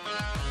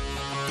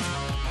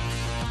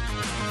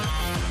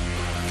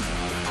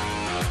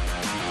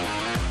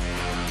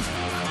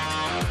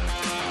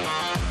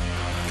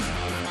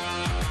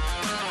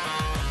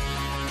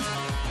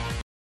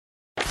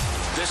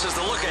 This is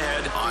The Look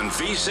Ahead on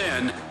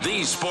VSiN,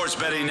 the Sports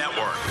Betting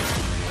Network.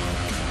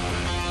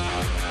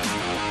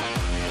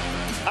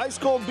 Ice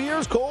cold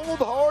beers, cold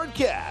hard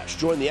cash.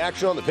 Join the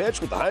action on the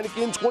pitch with the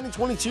Heineken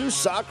 2022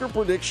 Soccer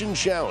Prediction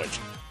Challenge.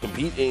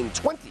 Compete in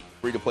 20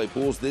 free-to-play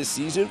pools this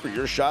season for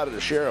your shot at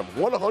a share of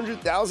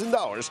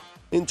 $100,000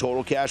 in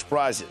total cash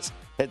prizes.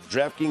 Head to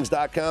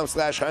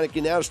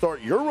DraftKings.com/Heineken now to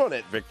start your run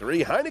at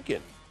victory.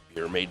 Heineken,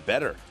 beer made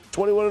better.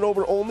 21 and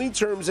over only.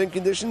 Terms and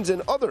conditions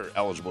and other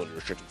eligibility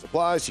restrictions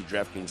apply. See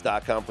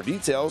DraftKings.com for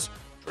details.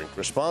 Drink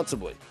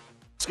responsibly.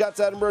 Scott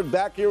Seidenberg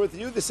back here with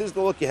you. This is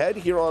The Look Ahead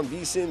here on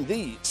VSiN,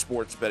 the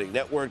Sports Betting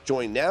Network.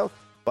 Joined now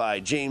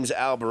by James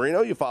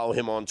Alberino. You follow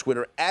him on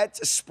Twitter at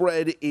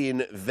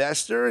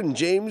SpreadInvestor. And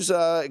James,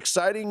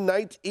 exciting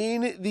night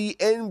in the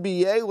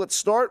NBA. Let's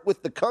start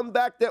with the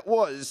comeback that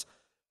was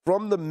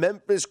from the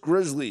Memphis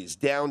Grizzlies.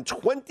 Down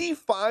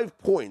 25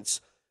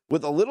 points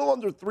with a little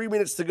under 3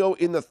 minutes to go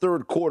in the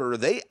third quarter.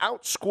 They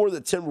outscore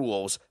the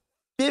Timberwolves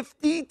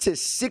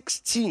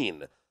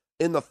 50-16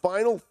 in the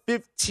final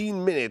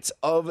 15 minutes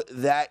of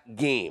that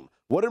game.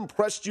 What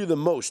impressed you the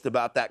most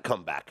about that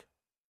comeback?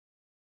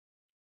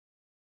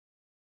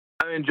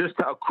 I mean, just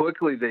how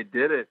quickly they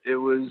did it. It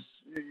was,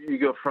 you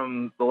go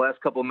from the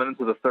last couple of minutes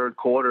of the third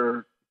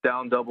quarter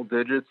down double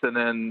digits, and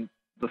then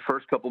the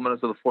first couple of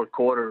minutes of the fourth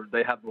quarter,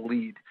 they have the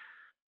lead.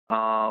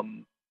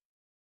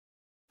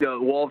 The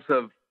Wolves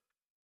have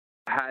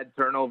had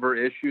turnover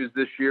issues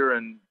this year,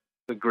 and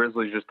the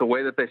Grizzlies, just the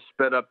way that they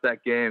sped up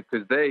that game,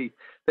 because they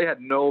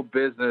had no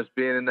business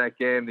being in that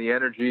game. The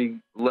energy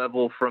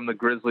level from the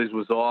Grizzlies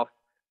was off.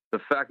 The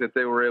fact that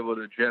they were able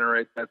to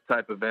generate that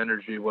type of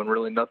energy when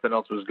really nothing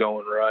else was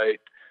going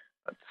right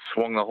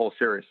swung the whole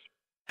series.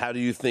 How do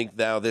you think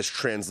now this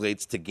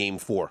translates to Game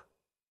 4?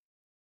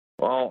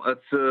 Well,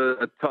 it's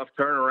a tough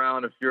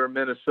turnaround. If you're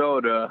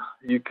Minnesota,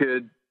 you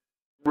could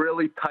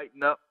really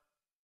tighten up,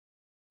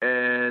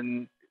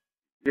 and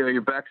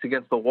your back's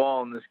against the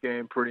wall in this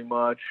game pretty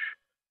much.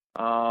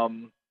 I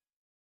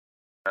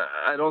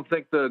don't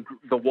think the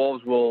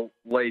Wolves will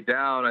lay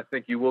down. I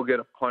think you will get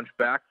a punch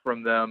back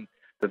from them.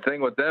 The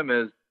thing with them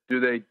is, do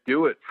they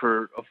do it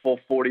for a full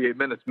 48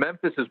 minutes?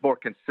 Memphis is more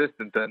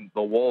consistent than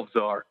the Wolves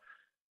are.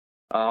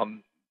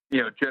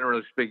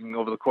 Generally speaking,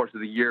 over the course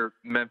of the year,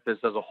 Memphis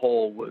as a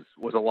whole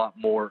was a lot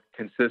more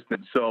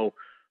consistent. So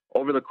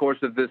over the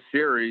course of this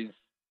series,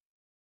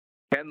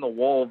 can the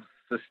Wolves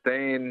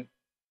sustain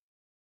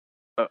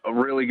a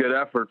really good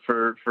effort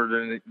for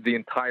the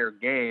entire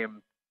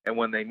game? And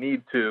when they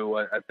need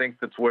to, I think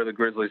that's where the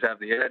Grizzlies have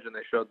the edge, and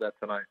they showed that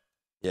tonight.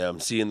 Yeah,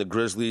 I'm seeing the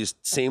Grizzlies,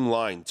 same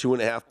line,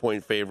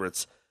 2.5-point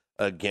favorites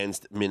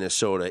against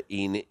Minnesota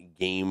in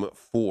Game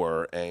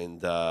 4.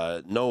 And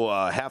no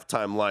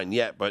halftime line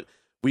yet, but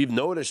we've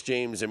noticed,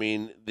 James, I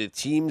mean, the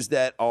teams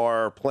that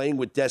are playing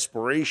with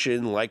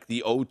desperation, like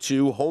the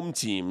 0-2 home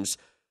teams,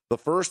 the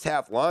first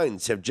half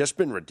lines have just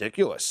been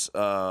ridiculous.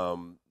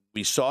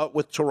 We saw it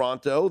with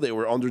Toronto. They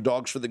were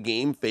underdogs for the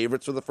game,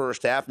 favorites for the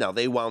first half. Now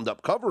they wound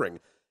up covering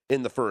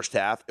in the first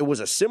half. It was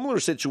a similar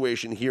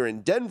situation here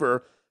in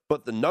Denver,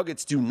 but the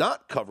Nuggets do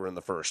not cover in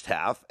the first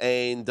half.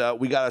 And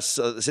we got a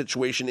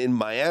situation in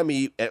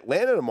Miami,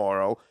 Atlanta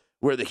tomorrow,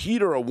 where the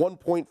Heat are a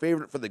 1-point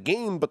favorite for the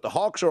game, but the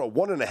Hawks are a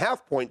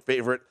 1.5-point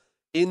favorite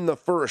in the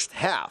first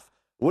half.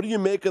 What do you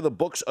make of the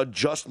book's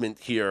adjustment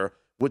here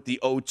with the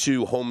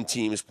 0-2 home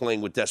teams playing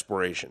with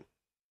desperation?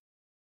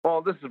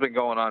 Well, this has been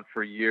going on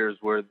for years,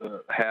 where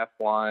the half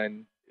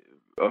line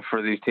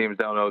for these teams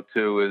down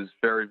 0-2 is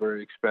very,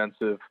 very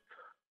expensive.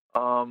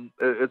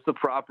 It's the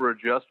proper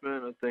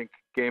adjustment. I think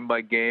game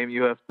by game,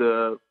 you have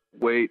to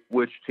weight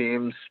which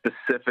teams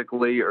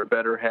specifically are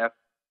better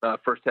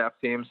first half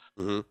teams.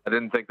 Mm-hmm. I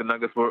didn't think the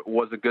Nuggets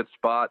was a good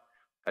spot.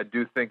 I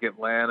do think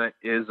Atlanta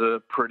is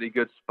a pretty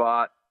good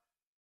spot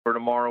for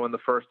tomorrow in the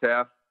first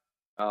half.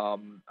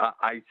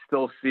 I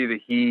still see the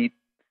Heat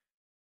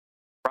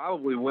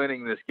probably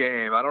winning this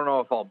game. I don't know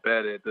if I'll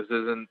bet it. This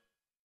isn't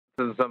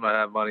something I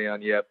have money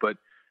on yet, but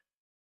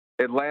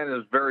Atlanta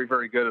is very,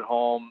 very good at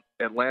home.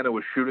 Atlanta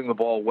was shooting the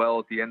ball well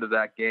at the end of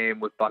that game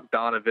with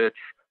Bogdanovich.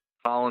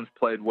 Collins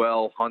played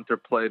well. Hunter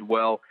played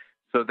well.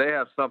 So they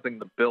have something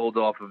to build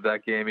off of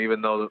that game,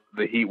 even though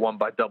the Heat won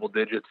by double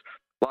digits.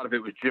 A lot of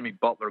it was Jimmy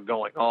Butler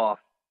going off.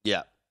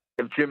 Yeah.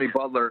 If Jimmy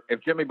Butler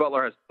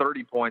has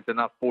 30 points and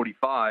not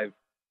 45,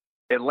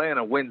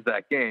 Atlanta wins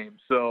that game.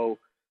 So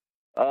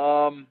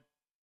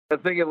I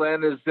think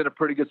Atlanta's in a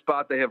pretty good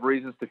spot. They have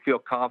reasons to feel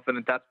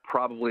confident. That's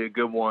probably a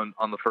good one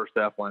on the first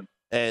half line.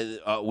 And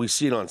we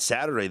see it on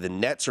Saturday. The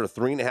Nets are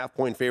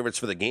 3.5-point favorites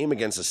for the game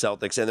against the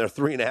Celtics, and they're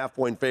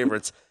 3.5-point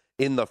favorites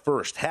in the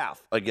first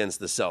half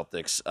against the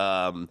Celtics.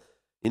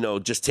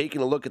 Just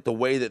taking a look at the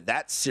way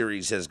that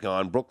series has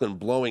gone, Brooklyn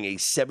blowing a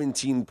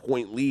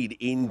 17-point lead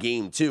in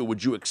Game 2.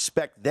 Would you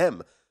expect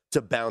them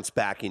to bounce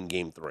back in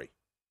Game 3?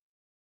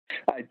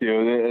 I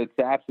do. It's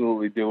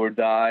absolutely do or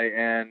die,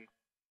 and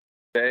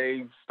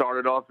they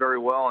started off very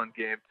well in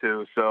Game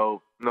 2,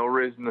 so no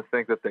reason to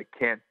think that they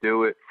can't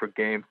do it for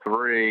Game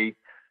 3.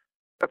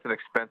 That's an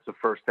expensive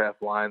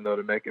first-half line, though,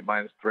 to make it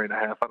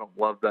 -3.5. I don't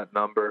love that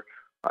number.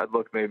 I'd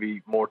look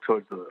maybe more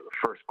towards the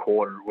first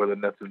quarter where the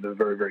Nets have been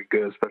very, very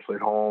good, especially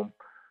at home.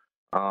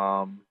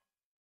 Down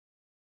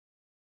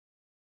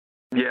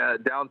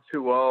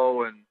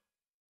 2-0, and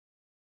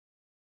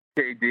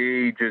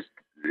KD just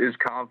his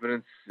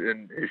confidence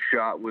in his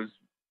shot was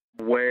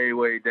way,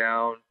 way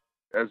down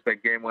as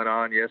that game went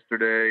on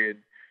yesterday.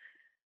 And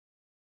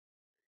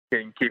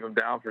can you keep him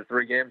down for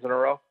 3 games in a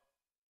row?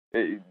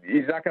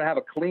 He's not going to have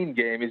a clean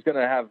game. He's going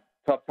to have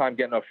a tough time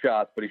getting enough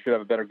shots, but he should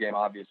have a better game,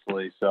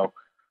 obviously. So,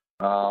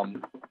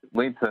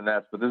 lean to the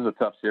Nets, but this is a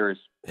tough series.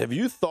 Have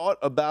you thought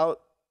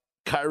about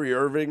Kyrie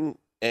Irving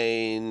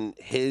and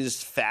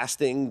his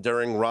fasting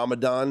during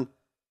Ramadan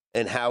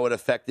and how it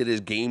affected his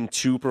Game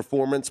 2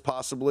 performance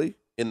possibly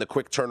in the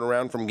quick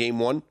turnaround from Game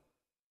 1?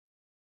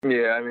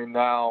 Yeah, I mean,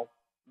 now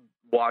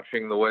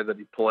watching the way that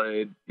he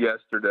played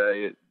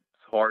yesterday, it's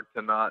hard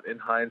to not, in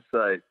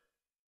hindsight,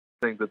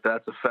 think that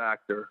that's a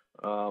factor.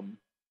 I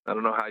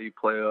don't know how you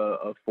play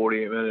a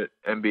 48-minute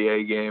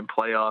NBA game,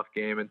 playoff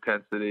game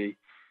intensity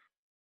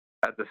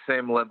at the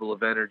same level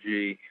of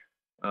energy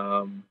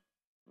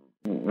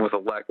with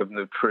a lack of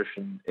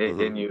nutrition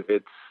in you.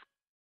 It's,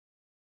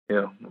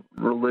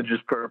 religious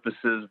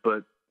purposes,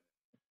 but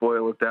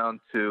boil it down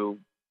to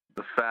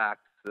the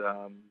facts.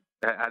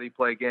 How do you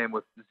play a game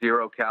with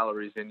 0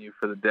 calories in you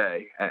for the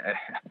day? I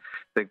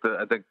think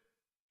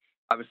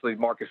obviously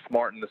Marcus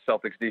Smart and the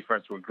Celtics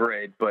defense were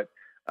great, but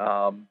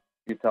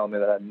you tell me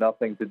that had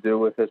nothing to do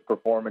with his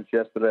performance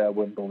yesterday, I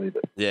wouldn't believe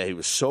it. Yeah, he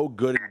was so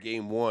good in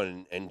Game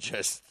 1 and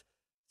just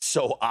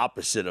so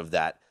opposite of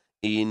that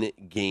in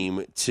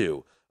Game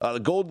 2. The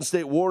Golden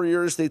State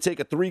Warriors, they take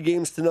a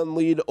 3-0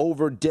 lead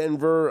over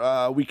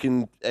Denver. We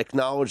can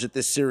acknowledge that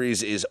this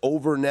series is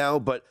over now,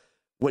 but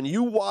when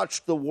you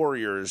watch the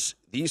Warriors,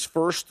 these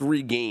first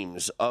 3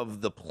 games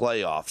of the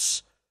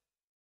playoffs,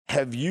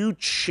 have you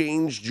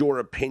changed your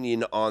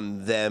opinion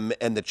on them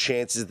and the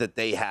chances that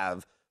they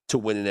have to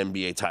win an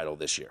NBA title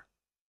this year?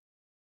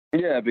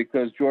 Yeah,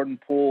 because Jordan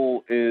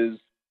Poole is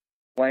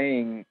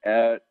playing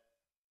at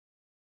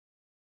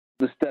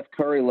the Steph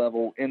Curry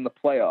level in the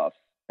playoffs,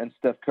 and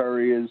Steph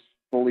Curry is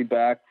fully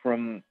back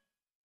from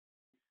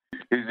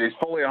he's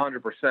fully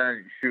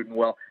 100%, shooting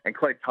well. And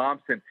Klay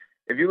Thompson,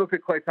 if you look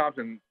at Klay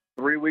Thompson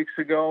 3 weeks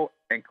ago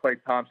and Klay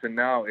Thompson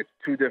now, it's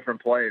 2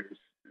 different players.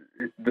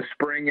 The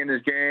spring in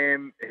his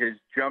game, his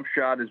jump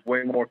shot is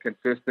way more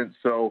consistent,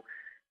 so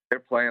they're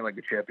playing like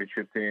a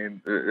championship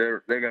team.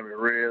 They're going to be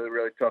really,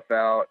 really tough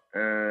out,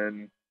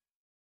 and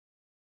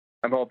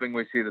I'm hoping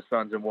we see the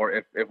Suns and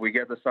Warriors. If we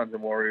get the Suns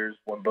and Warriors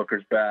when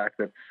Booker's back,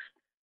 that's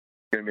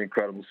going to be an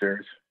incredible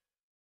series.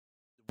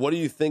 What do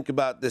you think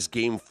about this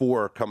Game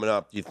 4 coming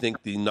up? Do you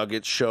think the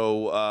Nuggets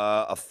show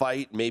a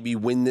fight, maybe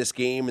win this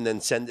game, and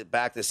then send it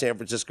back to San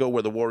Francisco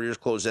where the Warriors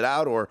close it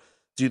out? Or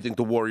do you think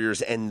the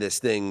Warriors end this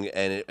thing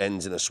and it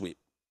ends in a sweep?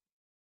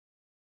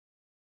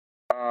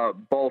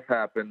 Both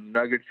happen.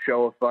 Nuggets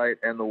show a fight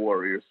and the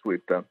Warriors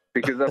sweep them,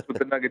 because that's what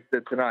the Nuggets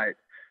did tonight.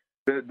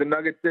 The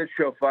Nuggets did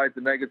show a fight.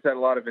 The Nuggets had a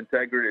lot of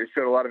integrity. It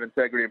showed a lot of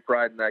integrity and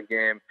pride in that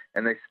game,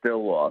 and they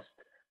still lost.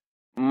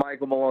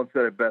 Michael Malone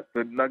said it best.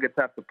 The Nuggets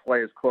have to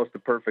play as close to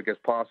perfect as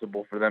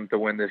possible for them to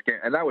win this game.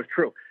 And that was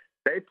true.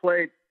 They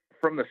played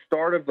from the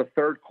start of the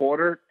third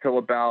quarter till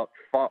about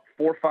 4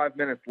 or 5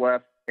 minutes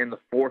left in the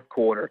fourth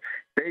quarter.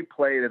 They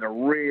played at a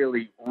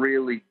really,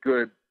 really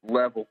good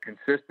level,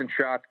 consistent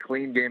shots,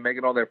 clean game,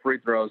 making all their free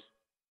throws.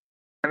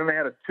 And then they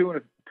had a 2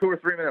 or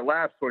 3 minute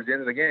lapse towards the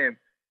end of the game,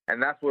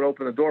 and that's what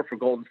opened the door for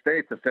Golden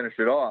State to finish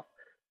it off.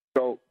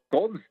 So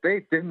Golden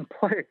State didn't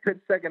play a good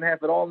second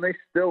half at all, and they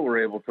still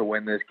were able to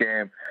win this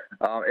game.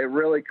 It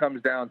really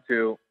comes down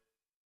to,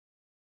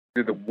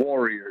 do the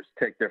Warriors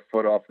take their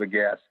foot off the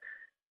gas?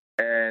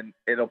 And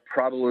it'll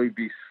probably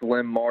be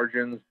slim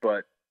margins,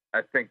 but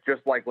I think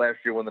just like last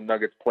year when the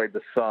Nuggets played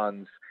the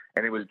Suns,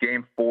 and it was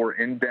Game 4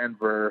 in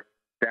Denver,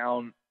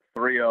 down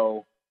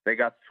 3-0, they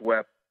got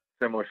swept.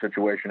 Similar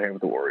situation here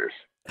with the Warriors.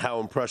 How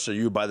impressed are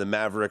you by the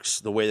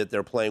Mavericks, the way that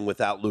they're playing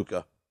without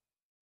Luka?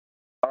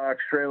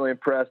 Extremely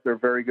impressed. They're a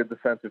very good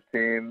defensive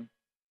team.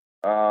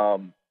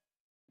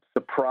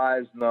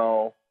 Surprised,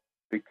 no,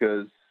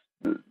 because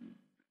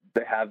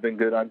they have been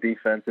good on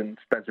defense, and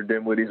Spencer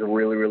Dinwiddie's a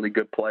really, really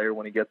good player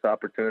when he gets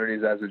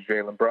opportunities, as is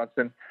Jalen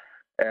Brunson.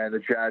 And the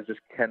Jazz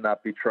just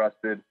cannot be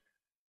trusted.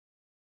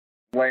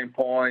 Laying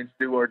points,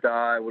 do or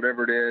die,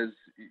 whatever it is,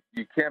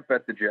 you can't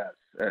bet the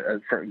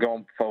Jazz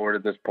going forward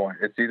at this point.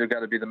 It's either got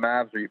to be the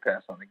Mavs or you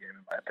pass on the game,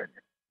 in my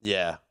opinion.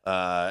 Yeah,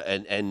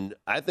 and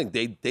I think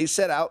they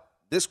set out,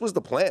 this was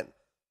the plan.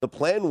 The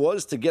plan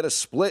was to get a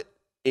split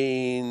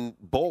in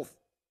both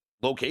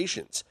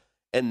locations.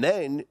 And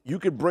then you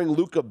could bring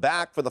Luka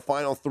back for the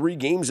final 3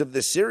 games of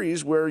this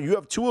series where you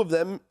have 2 of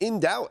them in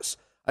Dallas.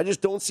 I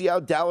just don't see how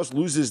Dallas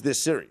loses this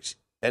series.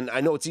 And I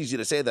know it's easy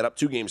to say that up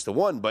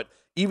 2-1, but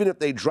even if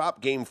they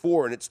drop game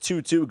 4 and it's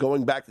 2-2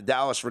 going back to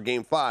Dallas for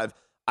game 5,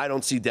 I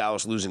don't see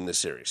Dallas losing this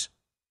series.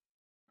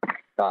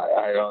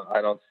 I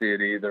don't see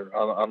it either,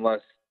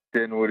 unless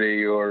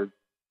Dinwiddie or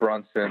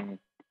Brunson,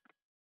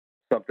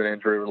 something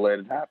injury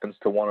related happens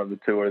to one of the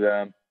 2 of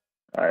them.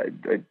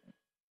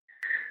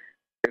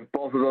 If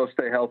both of those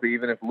stay healthy,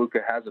 even if Luka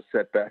has a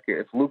setback,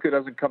 if Luka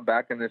doesn't come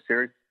back in this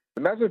series,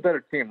 the Mavs are a better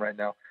team right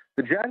now.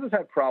 The Jazz have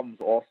had problems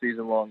all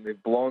season long.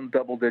 They've blown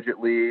double-digit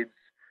leads.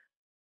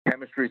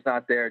 Chemistry's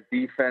not there.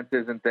 Defense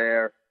isn't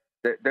there.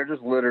 They're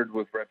just littered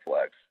with red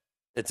flags.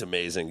 It's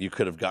amazing. You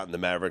could have gotten the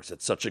Mavericks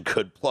at such a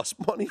good plus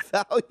money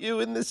value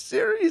in this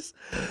series.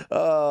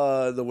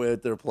 The way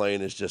that they're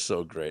playing is just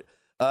so great.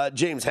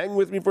 James, hang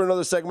with me for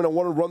another segment. I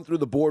want to run through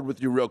the board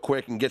with you real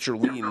quick and get your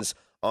leans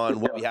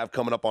on what we have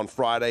coming up on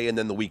Friday and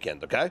then the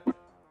weekend, okay?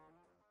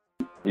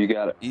 You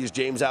got it. He's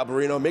James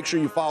Alberino. Make sure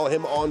you follow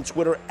him on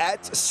Twitter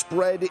at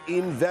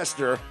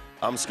SpreadInvestor.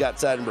 I'm Scott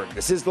Seidenberg.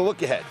 This is The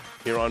Look Ahead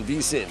here on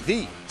VSiN,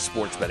 the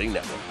Sports Betting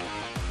Network.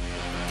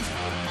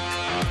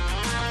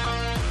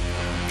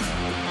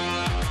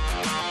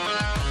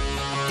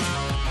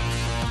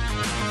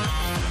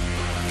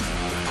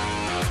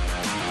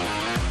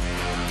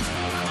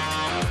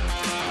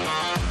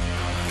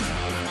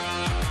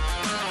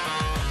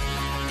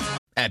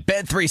 At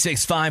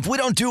Bet365, we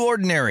don't do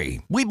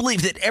ordinary. We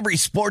believe that every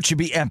sport should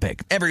be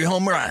epic. Every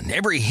home run,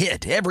 every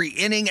hit, every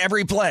inning,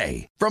 every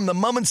play. From the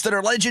moments that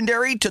are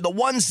legendary to the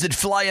ones that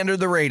fly under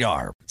the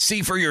radar.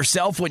 See for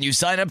yourself when you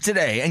sign up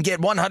today and get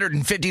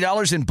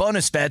 $150 in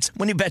bonus bets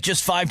when you bet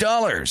just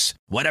 $5.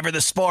 Whatever the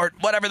sport,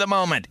 whatever the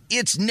moment,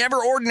 it's never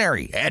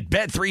ordinary at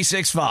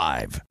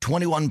Bet365.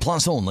 21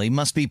 plus only.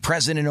 Must be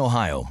present in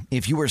Ohio.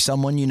 If you or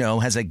someone you know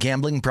has a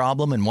gambling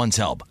problem and wants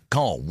help,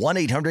 call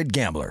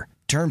 1-800-GAMBLER.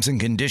 Terms and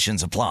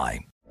conditions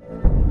apply.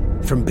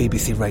 From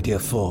BBC Radio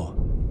 4,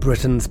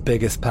 Britain's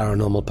biggest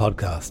paranormal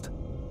podcast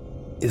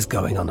is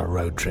going on a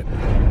road trip.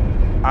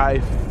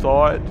 I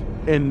thought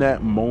in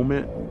that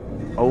moment,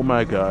 oh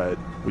my God,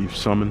 we've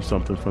summoned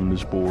something from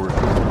this board.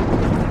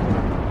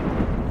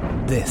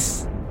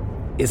 This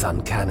is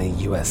Uncanny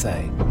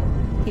USA.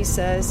 He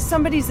says,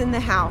 somebody's in the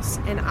house,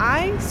 and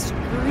I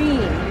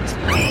screamed.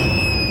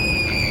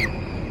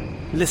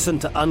 Listen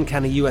to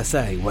Uncanny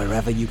USA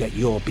wherever you get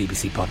your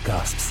BBC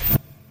podcasts,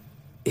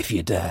 if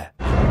you dare.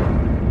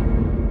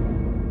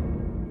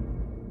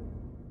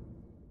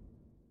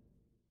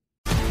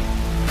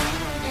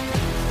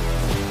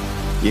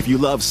 If you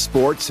love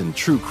sports and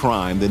true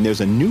crime, then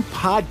there's a new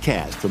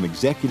podcast from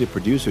executive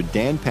producer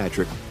Dan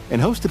Patrick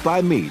and hosted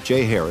by me,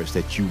 Jay Harris,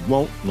 that you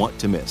won't want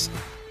to miss.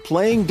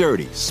 Playing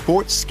Dirty: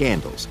 Sports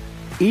Scandals.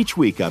 Each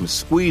week I'm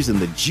squeezing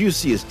the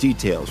juiciest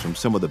details from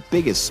some of the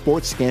biggest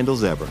sports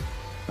scandals ever.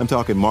 I'm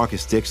talking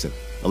Marcus Dixon,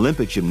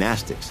 Olympic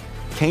gymnastics,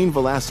 Cain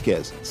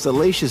Velasquez,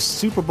 salacious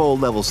Super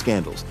Bowl-level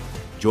scandals.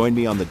 Join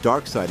me on the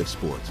dark side of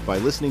sports by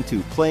listening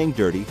to Playing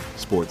Dirty: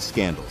 Sports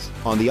Scandals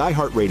on the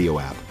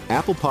iHeartRadio app,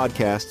 Apple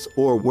Podcasts,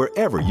 or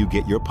wherever you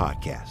get your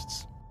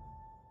podcasts.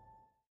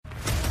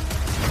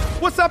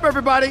 What's up,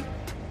 everybody?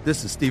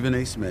 This is Stephen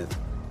A. Smith.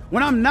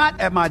 When I'm not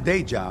at my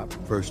day job,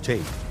 First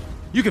Take,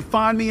 you can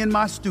find me in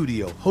my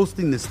studio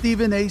hosting the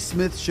Stephen A.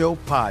 Smith Show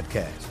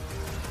podcast.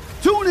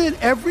 Tune in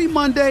every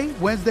Monday,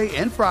 Wednesday,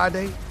 and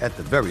Friday, at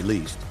the very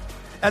least,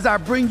 as I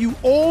bring you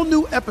all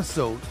new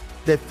episodes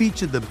that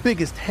feature the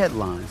biggest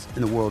headlines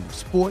in the world of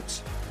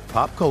sports,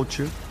 pop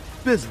culture,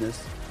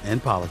 business,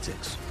 and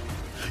politics.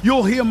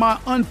 You'll hear my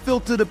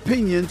unfiltered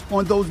opinions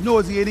on those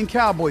nauseating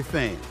Cowboy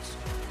fans,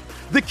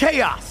 the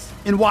chaos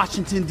in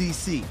Washington,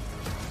 D.C.,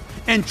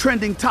 and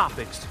trending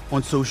topics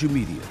on social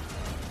media,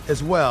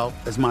 as well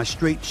as my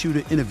straight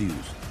shooter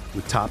interviews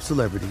with top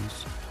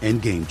celebrities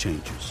and game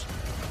changers.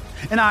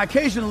 And I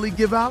occasionally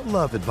give out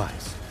love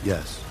advice.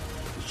 Yes,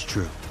 it's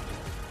true.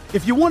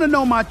 If you want to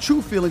know my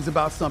true feelings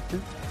about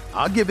something,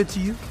 I'll give it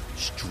to you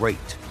straight.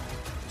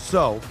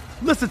 So,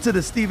 listen to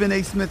the Stephen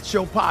A. Smith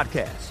Show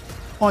podcast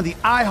on the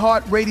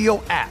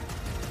iHeartRadio app,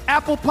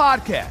 Apple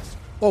Podcasts,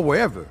 or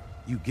wherever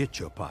you get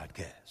your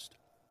podcast.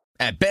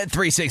 At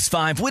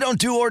Bet365, we don't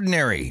do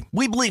ordinary.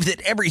 We believe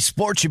that every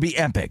sport should be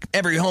epic.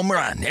 Every home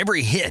run,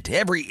 every hit,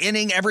 every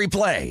inning, every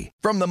play.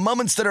 From the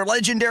moments that are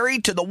legendary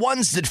to the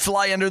ones that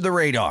fly under the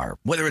radar.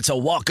 Whether it's a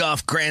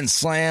walk-off grand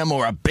slam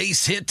or a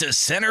base hit to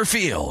center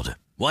field.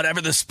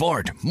 Whatever the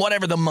sport,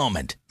 whatever the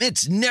moment,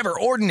 it's never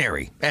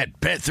ordinary at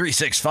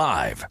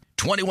Bet365.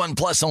 21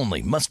 plus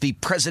only. Must be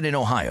present in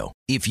Ohio.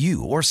 If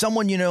you or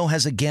someone you know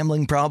has a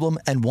gambling problem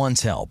and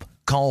wants help,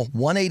 call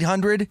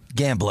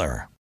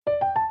 1-800-GAMBLER.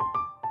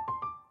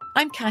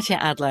 I'm Katya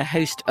Adler,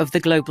 host of The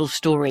Global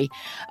Story.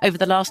 Over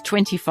the last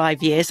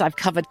 25 years, I've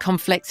covered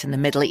conflicts in the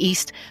Middle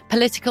East,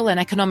 political and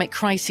economic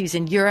crises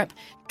in Europe,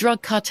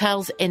 drug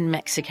cartels in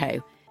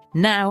Mexico.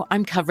 Now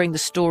I'm covering the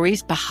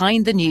stories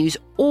behind the news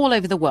all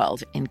over the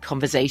world in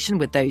conversation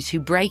with those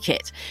who break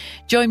it.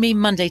 Join me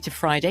Monday to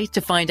Friday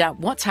to find out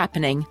what's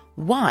happening,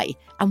 why,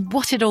 and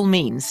what it all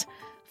means.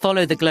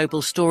 Follow The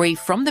Global Story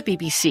from the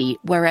BBC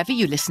wherever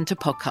you listen to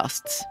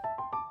podcasts.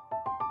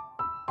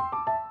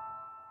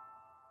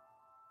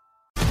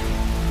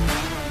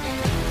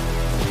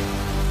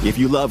 If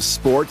you love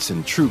sports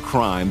and true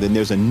crime, then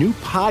there's a new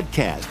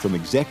podcast from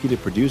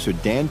executive producer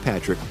Dan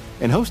Patrick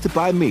and hosted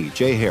by me,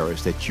 Jay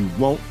Harris, that you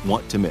won't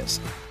want to miss.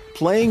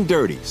 Playing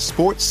Dirty: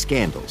 Sports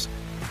Scandals.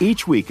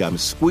 Each week, I'm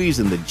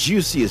squeezing the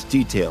juiciest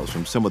details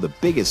from some of the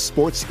biggest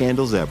sports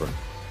scandals ever.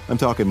 I'm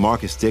talking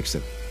Marcus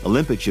Dixon,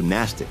 Olympic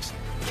gymnastics,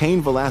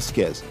 Cain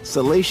Velasquez,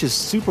 salacious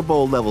Super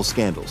Bowl-level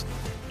scandals.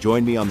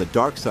 Join me on the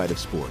dark side of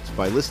sports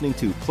by listening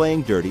to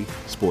Playing Dirty: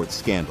 Sports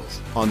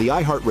Scandals on the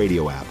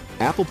iHeartRadio app,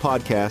 Apple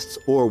Podcasts,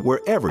 or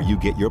wherever you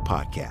get your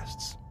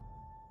podcasts.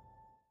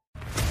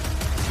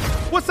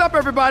 What's up,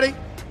 everybody?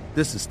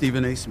 This is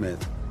Stephen A.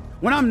 Smith.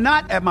 When I'm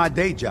not at my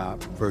day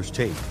job, First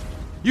Take,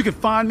 you can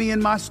find me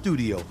in my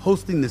studio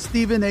hosting the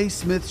Stephen A.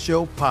 Smith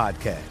Show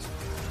podcast.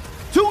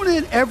 Tune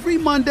in every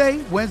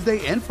Monday,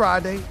 Wednesday, and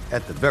Friday,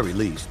 at the very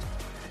least,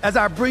 as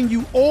I bring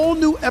you all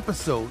new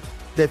episodes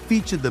that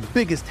feature the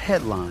biggest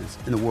headlines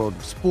in the world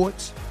of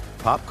sports,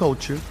 pop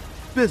culture,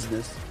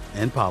 business,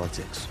 and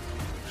politics.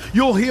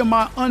 You'll hear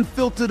my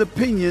unfiltered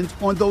opinions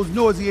on those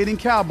nauseating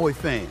Cowboy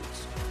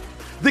fans,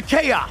 the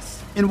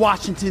chaos in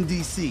Washington,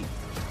 D.C.,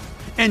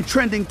 and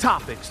trending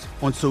topics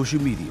on social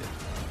media,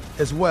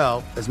 as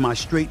well as my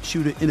straight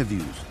shooter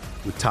interviews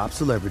with top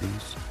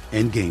celebrities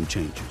and game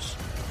changers.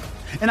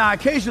 And I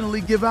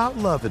occasionally give out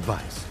love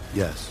advice.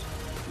 Yes,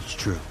 it's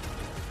true.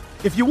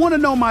 If you want to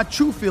know my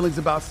true feelings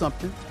about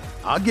something,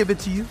 I'll give it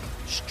to you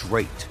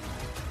straight.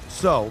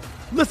 So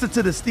listen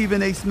to the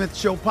Stephen A. Smith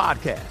Show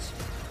podcast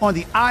on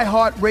the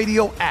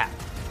iHeartRadio app,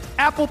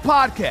 Apple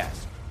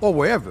Podcasts, or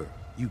wherever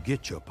you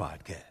get your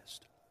podcast.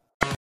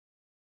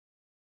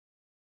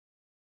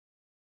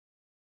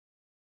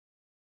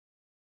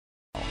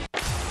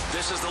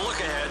 This is the Look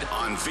Ahead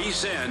on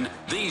VSiN,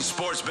 the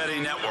Sports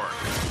Betting Network.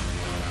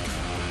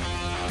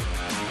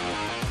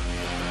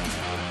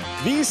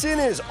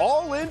 VSiN is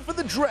all in for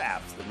the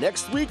draft the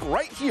next week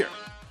right here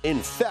in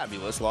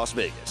fabulous Las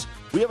Vegas.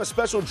 We have a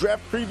special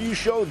draft preview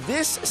show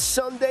this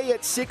Sunday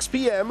at 6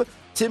 p.m.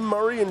 Tim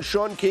Murray and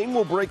Sean King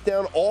will break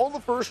down all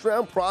the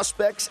first-round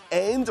prospects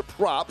and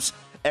props.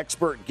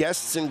 Expert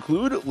guests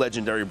include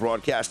legendary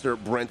broadcaster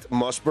Brent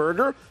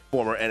Musburger,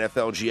 former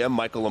NFL GM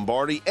Michael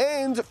Lombardi,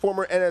 and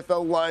former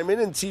NFL lineman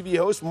and TV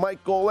host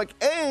Mike Golick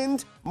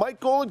and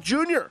Mike Golick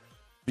Jr.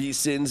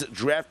 VSiN's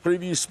draft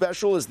preview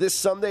special is this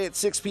Sunday at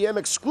 6 p.m.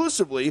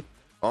 exclusively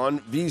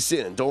on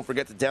VSiN. And don't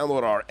forget to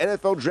download our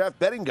NFL Draft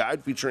Betting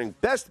Guide featuring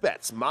best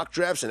bets, mock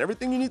drafts, and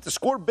everything you need to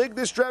score big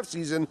this draft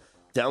season.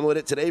 Download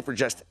it today for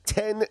just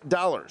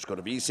 $10. Go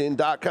to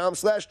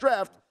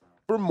vsin.com/draft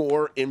for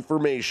more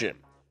information.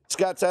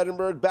 Scott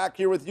Seidenberg back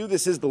here with you.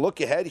 This is the Look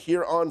Ahead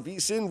here on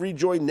VSiN,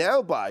 rejoined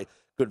now by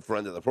good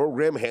friend of the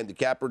program,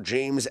 handicapper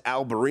James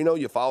Alberino.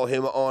 You follow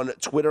him on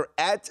Twitter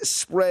at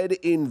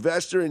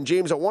SpreadInvestor. And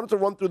James, I wanted to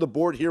run through the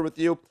board here with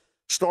you,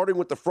 starting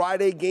with the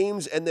Friday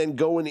games and then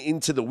going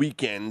into the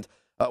weekend.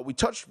 We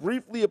touched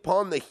briefly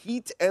upon the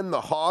Heat and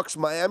the Hawks.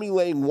 Miami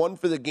laying 1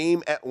 for the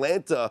game.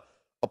 Atlanta,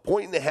 a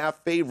 1.5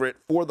 favorite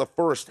for the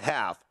first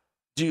half.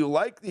 Do you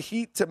like the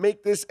Heat to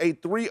make this a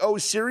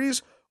 3-0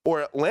 series,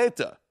 or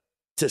Atlanta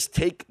to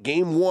take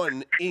game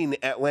 1 in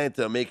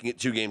Atlanta, making it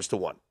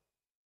 2-1?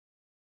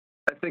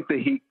 I think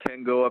the Heat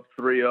can go up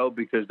 3-0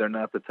 because they're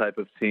not the type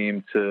of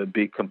team to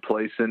be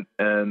complacent,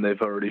 and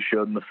they've already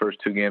showed in the first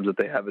 2 games that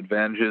they have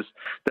advantages.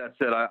 That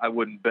said, I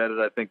wouldn't bet it.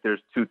 I think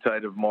there's too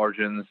tight of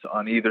margins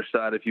on either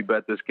side if you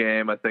bet this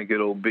game. I think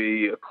it'll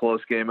be a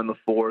close game in the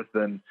fourth,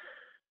 and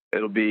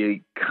it'll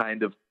be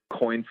kind of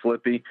coin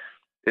flippy.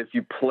 If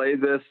you play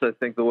this, I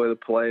think the way to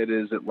play it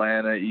is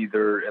Atlanta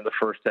either in the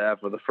first half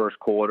or the first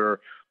quarter,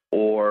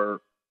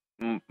 or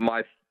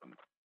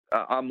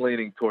I'm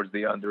leaning towards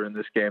the under in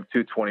this game,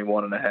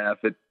 221.5.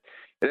 It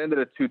ended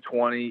at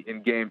 220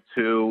 in game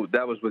 2.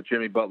 That was with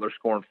Jimmy Butler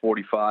scoring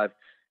 45.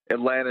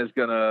 Atlanta's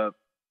going to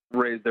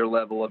raise their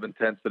level of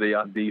intensity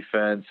on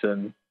defense,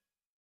 and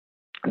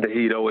the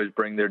Heat always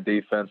bring their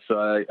defense.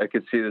 So I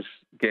could see this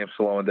game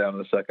slowing down in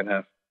the second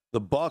half.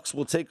 The Bucks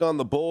will take on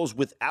the Bulls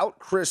without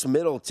Chris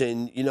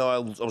Middleton. You know, I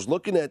was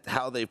looking at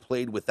how they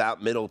played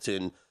without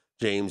Middleton,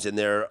 James, and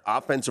their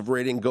offensive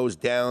rating goes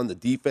down. The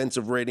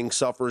defensive rating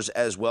suffers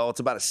as well.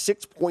 It's about a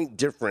 6-point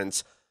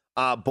difference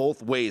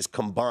both ways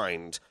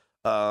combined.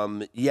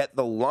 Yet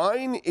the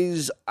line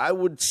is, I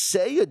would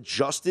say,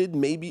 adjusted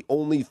maybe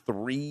only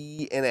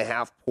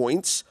 3.5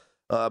 points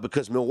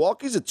because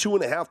Milwaukee's a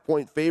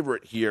 2.5-point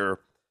favorite here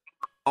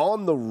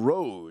on the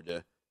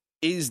road.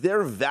 Is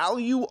there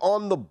value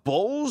on the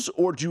Bulls,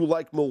 or do you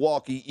like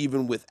Milwaukee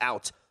even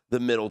without the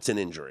Middleton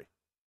injury?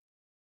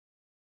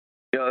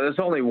 Yeah, there's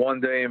only one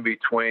day in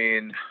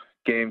between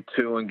game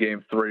 2 and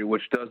game 3,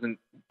 which doesn't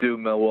do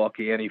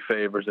Milwaukee any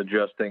favors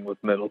adjusting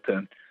with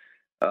Middleton.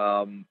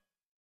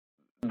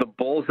 the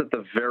Bulls, at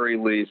the very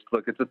least,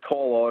 look, it's a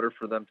tall order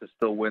for them to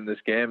still win this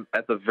game.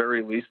 At the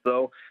very least,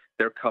 though,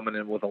 they're coming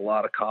in with a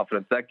lot of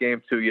confidence. That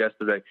game, too,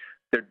 yesterday,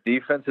 their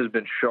defense has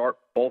been sharp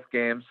both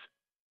games.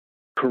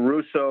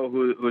 Caruso,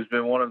 who's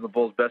been one of the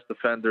Bulls' best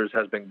defenders,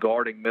 has been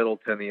guarding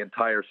Middleton the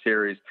entire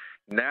series.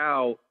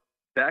 Now,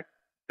 that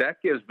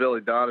gives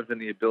Billy Donovan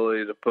the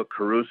ability to put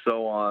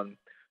Caruso on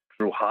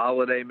Drew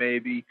Holiday,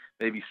 maybe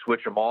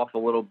switch him off a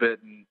little bit,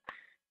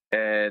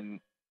 and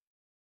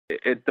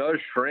it does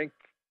shrink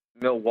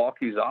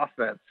Milwaukee's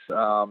offense.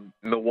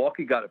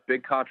 Milwaukee got a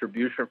big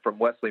contribution from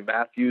Wesley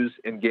Matthews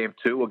in Game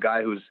 2, a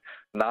guy who's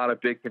not a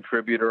big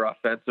contributor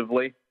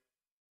offensively.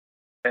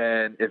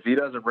 And if he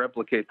doesn't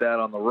replicate that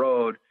on the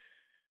road,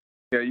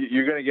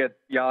 you're going to get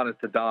Giannis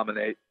to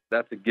dominate.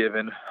 That's a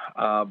given.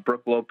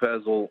 Brook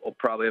Lopez will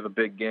probably have a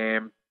big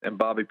game, and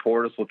Bobby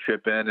Portis will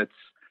chip in.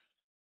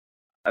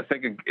 I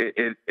think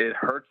it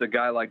hurts a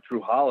guy like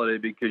Drew Holiday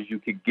because you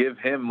could give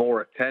him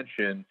more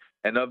attention.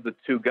 And of the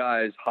two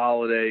guys,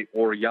 Holiday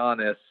or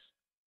Giannis,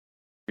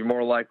 you're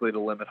more likely to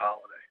limit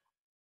Holiday.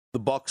 The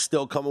Bucks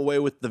still come away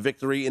with the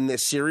victory in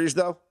this series,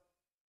 though?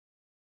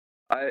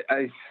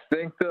 I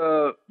think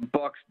the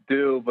Bucks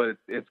do, but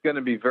it's going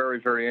to be very,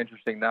 very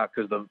interesting now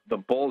because the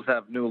Bulls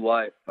have new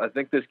life. I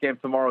think this game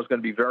tomorrow is going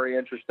to be very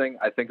interesting.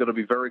 I think it'll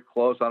be very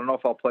close. I don't know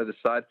if I'll play the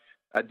side.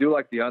 I do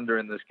like the under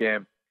in this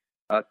game,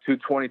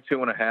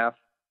 222.5.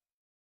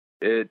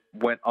 It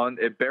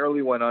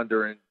barely went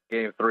under in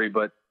Game 3,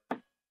 but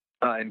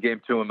in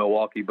Game 2 in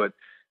Milwaukee. But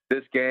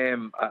this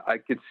game, I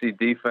could see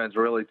defense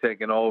really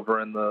taking over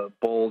and the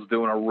Bulls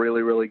doing a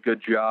really, really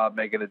good job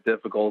making it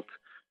difficult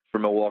for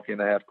Milwaukee in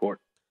the half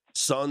court.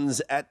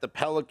 Suns at the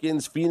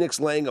Pelicans. Phoenix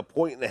laying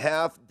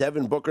 1.5.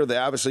 Devin Booker, they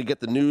obviously get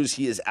the news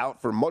he is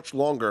out for much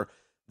longer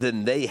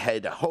than they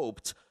had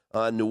hoped.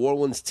 New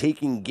Orleans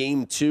taking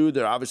Game 2.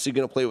 They're obviously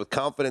going to play with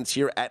confidence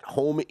here at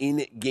home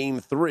in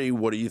Game 3.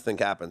 What do you think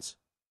happens?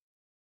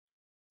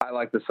 I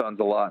like the Suns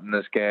a lot in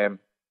this game,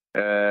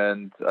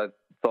 and I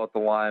thought the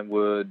line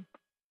would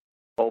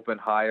open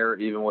higher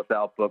even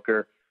without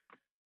Booker.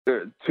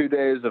 2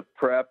 days of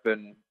prep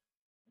and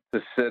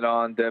to sit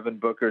on Devin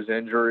Booker's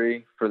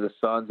injury for the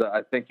Suns,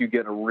 I think you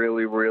get a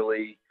really,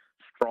 really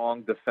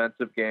strong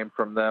defensive game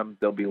from them.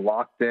 They'll be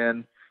locked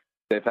in.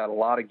 They've had a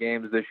lot of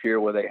games this year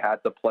where they had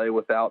to play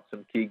without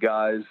some key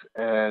guys,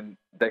 and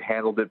they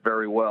handled it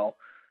very well.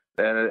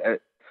 And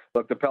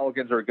look, the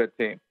Pelicans are a good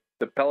team.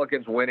 The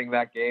Pelicans winning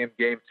that game,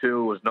 Game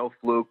 2, was no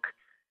fluke.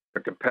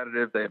 They're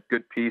competitive. They have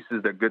good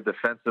pieces. They're good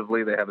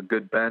defensively. They have a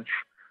good bench.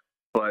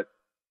 But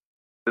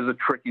this is a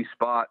tricky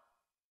spot.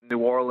 New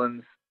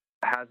Orleans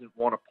hasn't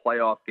won a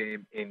playoff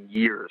game in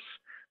years.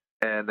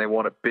 And they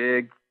won a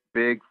big,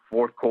 big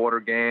fourth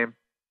quarter game,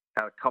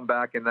 had a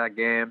comeback in that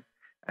game.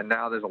 And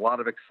now there's a lot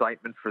of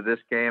excitement for this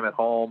game at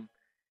home.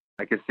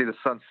 I can see the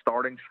Suns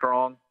starting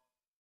strong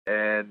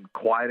and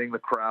quieting the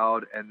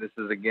crowd. And this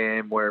is a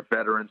game where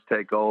veterans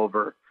take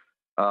over.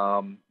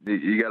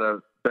 You got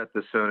to bet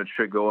the Suns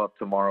should go up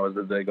tomorrow as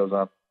the day goes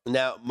on.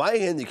 Now, my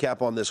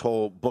handicap on this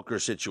whole Booker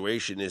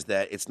situation is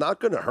that it's not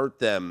going to hurt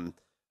them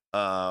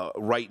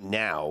right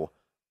now.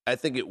 I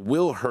think it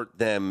will hurt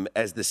them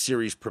as the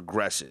series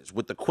progresses.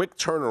 With the quick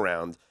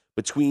turnaround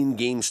between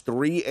Games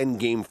 3 and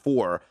Game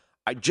 4,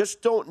 I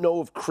just don't know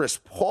if Chris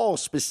Paul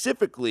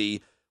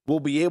specifically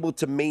will be able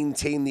to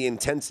maintain the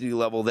intensity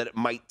level that it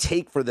might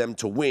take for them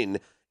to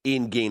win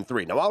in Game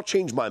 3. Now, I'll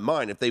change my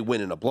mind if they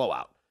win in a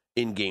blowout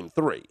in Game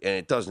 3. And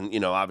it doesn't,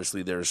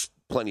 obviously there's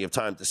plenty of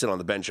time to sit on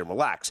the bench and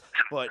relax.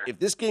 But if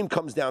this game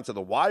comes down to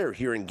the wire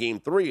here in Game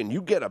 3 and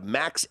you get a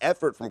max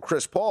effort from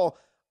Chris Paul,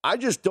 I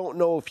just don't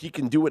know if he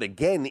can do it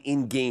again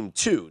in Game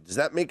 2. Does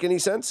that make any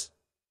sense?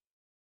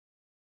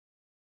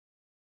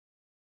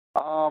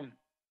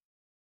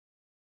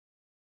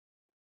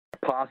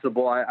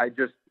 Possible. I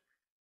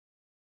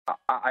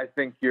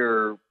think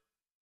you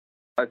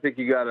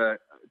got to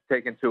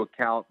take into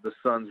account the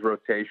Suns'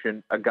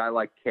 rotation. A guy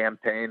like Cam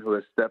Payne, who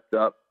has stepped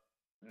up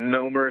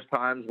numerous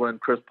times when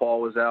Chris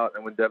Paul was out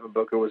and when Devin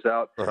Booker was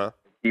out,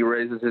 he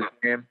raises his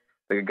game.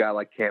 Like a guy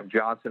like Cam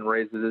Johnson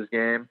raises his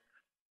game.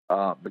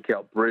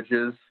 Mikal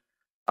Bridges.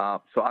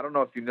 So I don't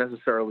know if you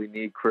necessarily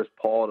need Chris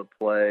Paul to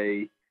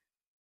play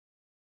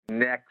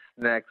next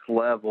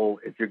level.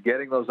 If you're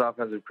getting those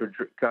offensive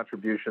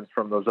contributions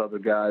from those other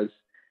guys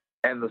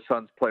and the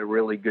Suns play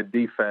really good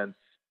defense,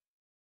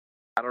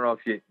 I don't know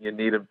if you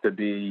need him to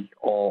be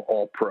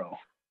all pro.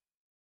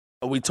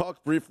 We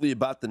talked briefly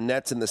about the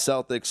Nets and the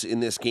Celtics in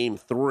this Game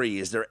 3.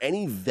 Is there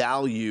any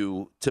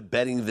value to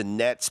betting the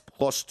Nets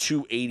plus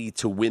 280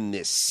 to win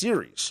this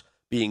series,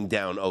 being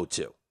down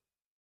 0-2?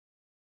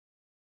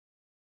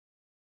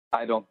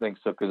 I don't think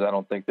so, because I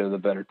don't think they're the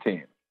better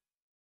team.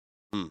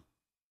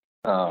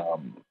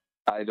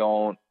 I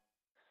don't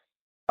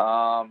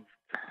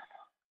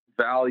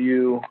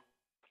value.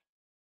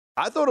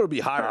 I thought it would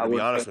be higher, to be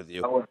honest with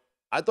you.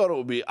 I thought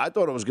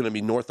it was going to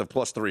be north of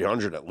plus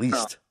 300 at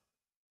least.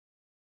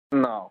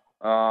 No.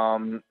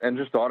 And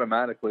just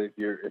automatically,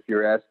 if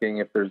you're asking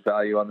if there's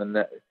value on the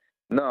net,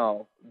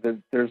 no,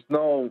 there's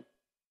no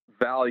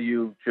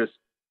value just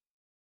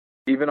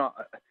even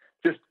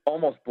just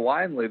almost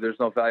blindly, there's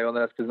no value on the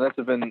Nets because the Nets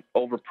have been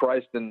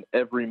overpriced in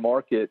every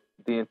market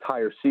the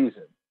entire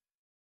season.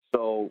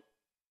 So,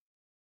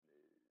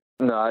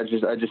 no, I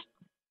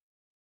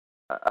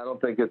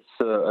don't think it's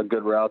a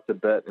good route to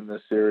bet in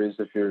this series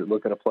if you're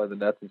looking to play the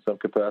Nets in some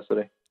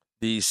capacity.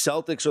 The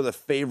Celtics are the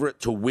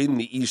favorite to win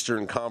the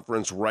Eastern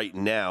Conference right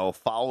now,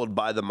 followed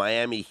by the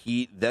Miami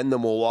Heat, then the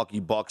Milwaukee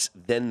Bucks,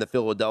 then the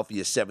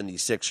Philadelphia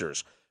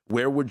 76ers.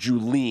 Where would you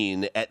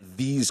lean at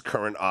these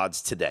current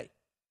odds today?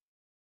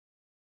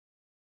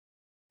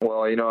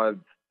 Well, I've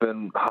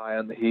been high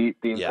on the Heat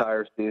the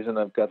entire season.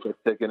 I've got their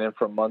ticket in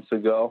from months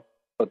ago,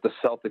 but the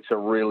Celtics are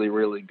really,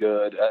 really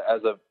good.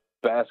 As a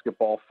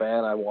basketball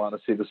fan, I want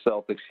to see the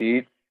Celtics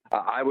Heat.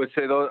 I would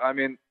say those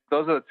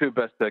are the two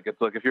best tickets.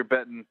 Look, if you're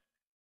betting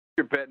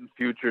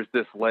futures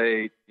this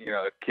late,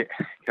 can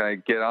I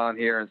get on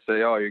here and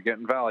say, oh, you're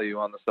getting value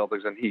on the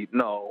Celtics and Heat?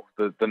 No,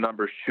 the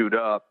numbers shoot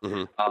up.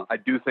 Mm-hmm. I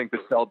do think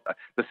the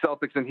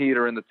Celtics and Heat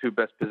are in the two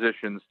best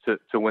positions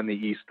to win the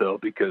East, though,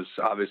 because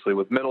obviously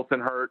with Middleton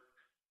hurt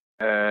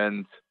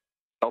and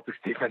Celtics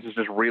defense is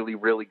just really,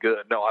 really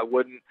good. No, I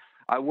wouldn't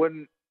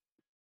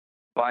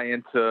buy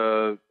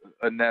into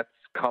a Nets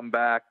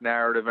comeback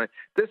narrative.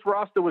 This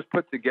roster was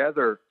put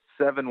together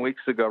 7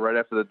 weeks ago, right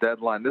after the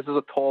deadline. This is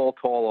a tall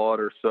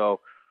order. So,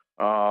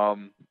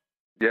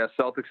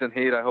 Celtics and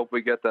Heat, I hope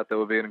we get that. That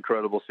would be an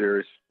incredible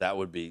series. That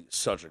would be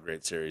such a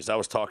great series. I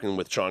was talking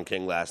with Sean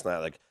King last night.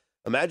 Like,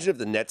 imagine if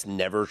the Nets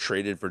never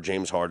traded for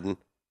James Harden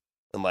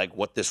and, like,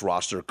 what this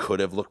roster could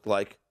have looked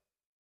like.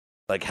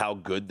 Like, how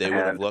good they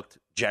would have looked.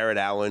 Jared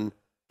Allen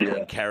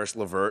and Karis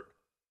LeVert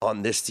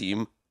on this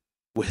team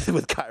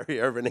with Kyrie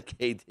Irving and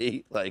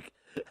KD. Like,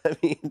 I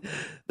mean,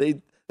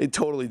 they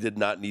totally did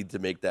not need to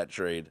make that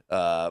trade.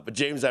 But,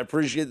 James, I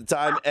appreciate the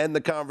time and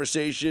the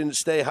conversation.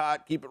 Stay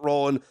hot. Keep it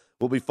rolling.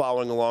 We'll be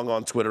following along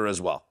on Twitter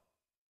as well.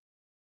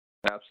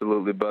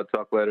 Absolutely, bud.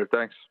 Talk later.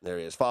 Thanks. There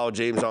he is. Follow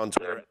James on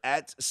Twitter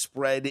at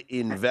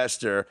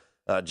SpreadInvestor.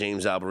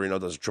 James Alberino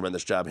does a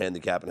tremendous job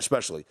handicapping,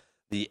 especially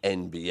the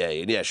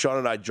NBA. And, Sean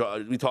and I,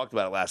 we talked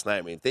about it last night.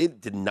 I mean, if they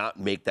did not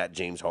make that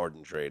James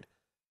Harden trade,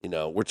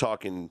 we're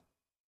talking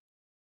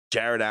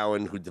Jared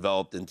Allen, who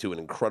developed into an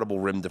incredible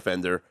rim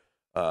defender.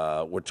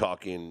 We're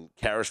talking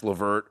Karis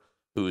LeVert,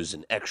 who is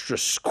an extra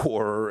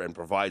scorer and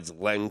provides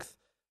length.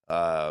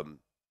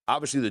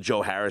 Obviously, the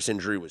Joe Harris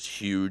injury was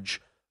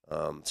huge.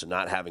 So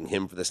not having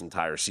him for this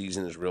entire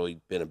season has really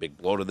been a big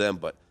blow to them.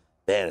 But,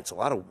 man, it's a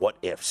lot of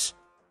what-ifs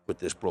with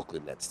this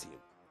Brooklyn Nets team.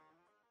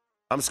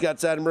 I'm Scott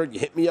Seidenberg. You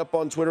hit me up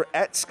on Twitter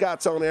at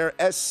ScottsOnAir,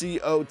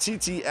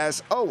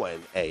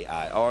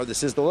 ScottsOnair.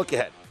 This is The Look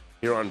Ahead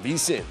here on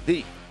VSiN,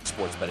 the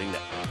Sports Betting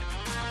Network.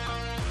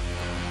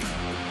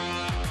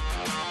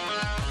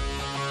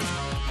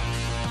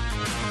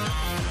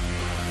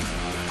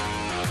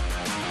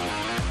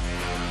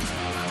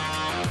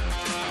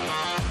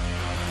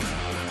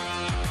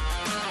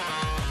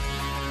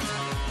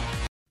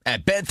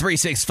 At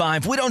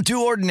Bet365, we don't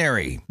do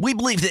ordinary. We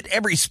believe that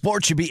every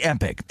sport should be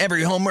epic.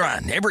 Every home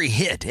run, every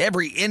hit,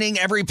 every inning,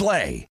 every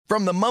play.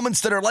 From the moments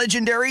that are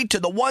legendary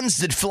to the ones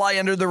that fly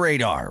under the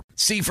radar.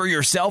 See for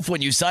yourself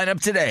when you sign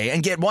up today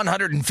and get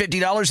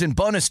 $150 in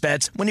bonus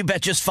bets when you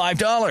bet just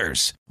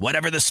 $5.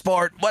 Whatever the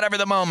sport, whatever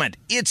the moment,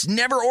 it's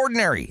never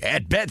ordinary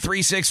at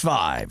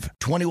Bet365.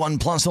 21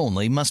 plus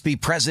only. Must be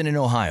present in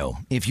Ohio.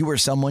 If you or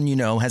someone you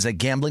know has a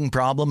gambling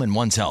problem and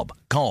wants help,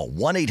 call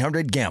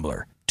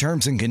 1-800-GAMBLER.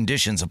 Terms and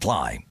conditions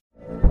apply.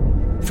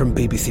 From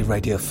BBC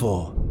Radio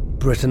 4,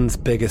 Britain's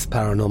biggest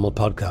paranormal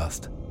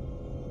podcast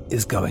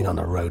is going on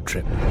a road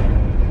trip.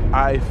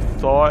 I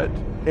thought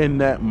in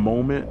that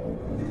moment,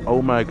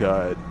 oh my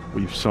God,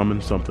 we've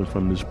summoned something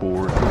from this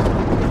board.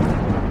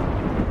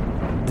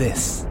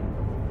 This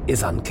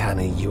is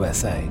Uncanny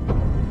USA.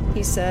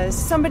 He says,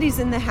 somebody's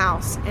in the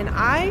house, and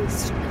I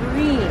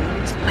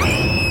screamed.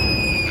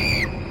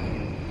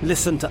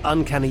 Listen to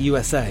Uncanny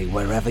USA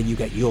wherever you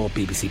get your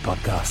BBC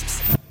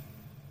podcasts,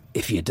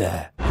 if you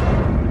dare.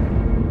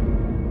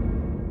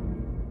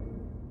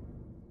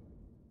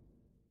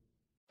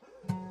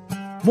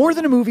 More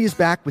Than a Movie is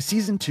back with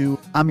Season 2.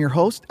 I'm your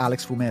host,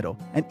 Alex Fumero,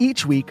 and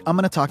each week I'm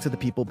going to talk to the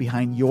people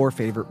behind your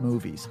favorite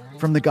movies.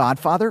 From The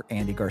Godfather,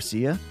 Andy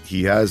Garcia.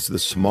 He has the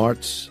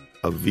smarts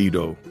of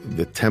Vito,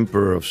 the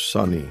temper of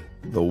Sonny,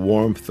 the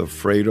warmth of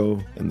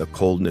Fredo, and the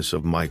coldness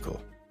of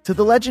Michael. To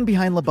the legend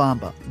behind La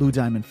Bamba, Lou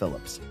Diamond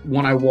Phillips.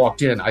 When I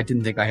walked in, I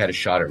didn't think I had a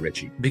shot at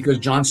Richie because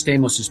John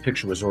Stamos'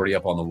 picture was already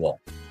up on the wall.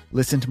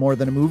 Listen to More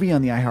Than a Movie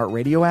on the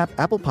iHeartRadio app,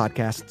 Apple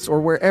Podcasts,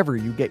 or wherever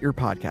you get your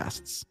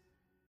podcasts.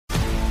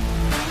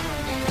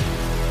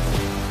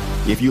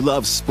 If you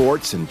love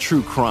sports and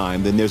true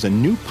crime, then there's a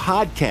new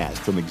podcast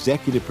from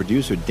executive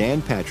producer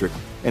Dan Patrick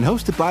and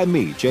hosted by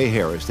me, Jay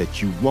Harris,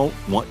 that you won't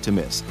want to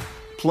miss.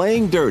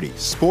 Playing Dirty: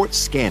 Sports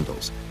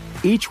Scandals.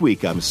 Each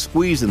week, I'm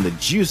squeezing the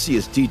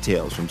juiciest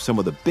details from some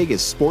of the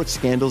biggest sports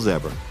scandals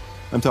ever.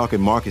 I'm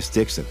talking Marcus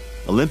Dixon,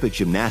 Olympic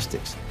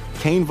gymnastics,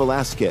 Cain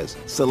Velasquez,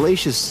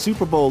 salacious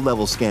Super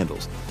Bowl-level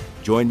scandals.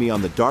 Join me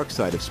on the dark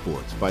side of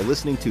sports by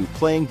listening to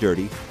Playing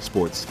Dirty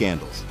Sports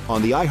Scandals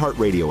on the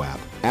iHeartRadio app,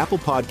 Apple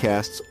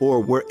Podcasts, or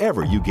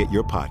wherever you get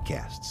your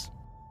podcasts.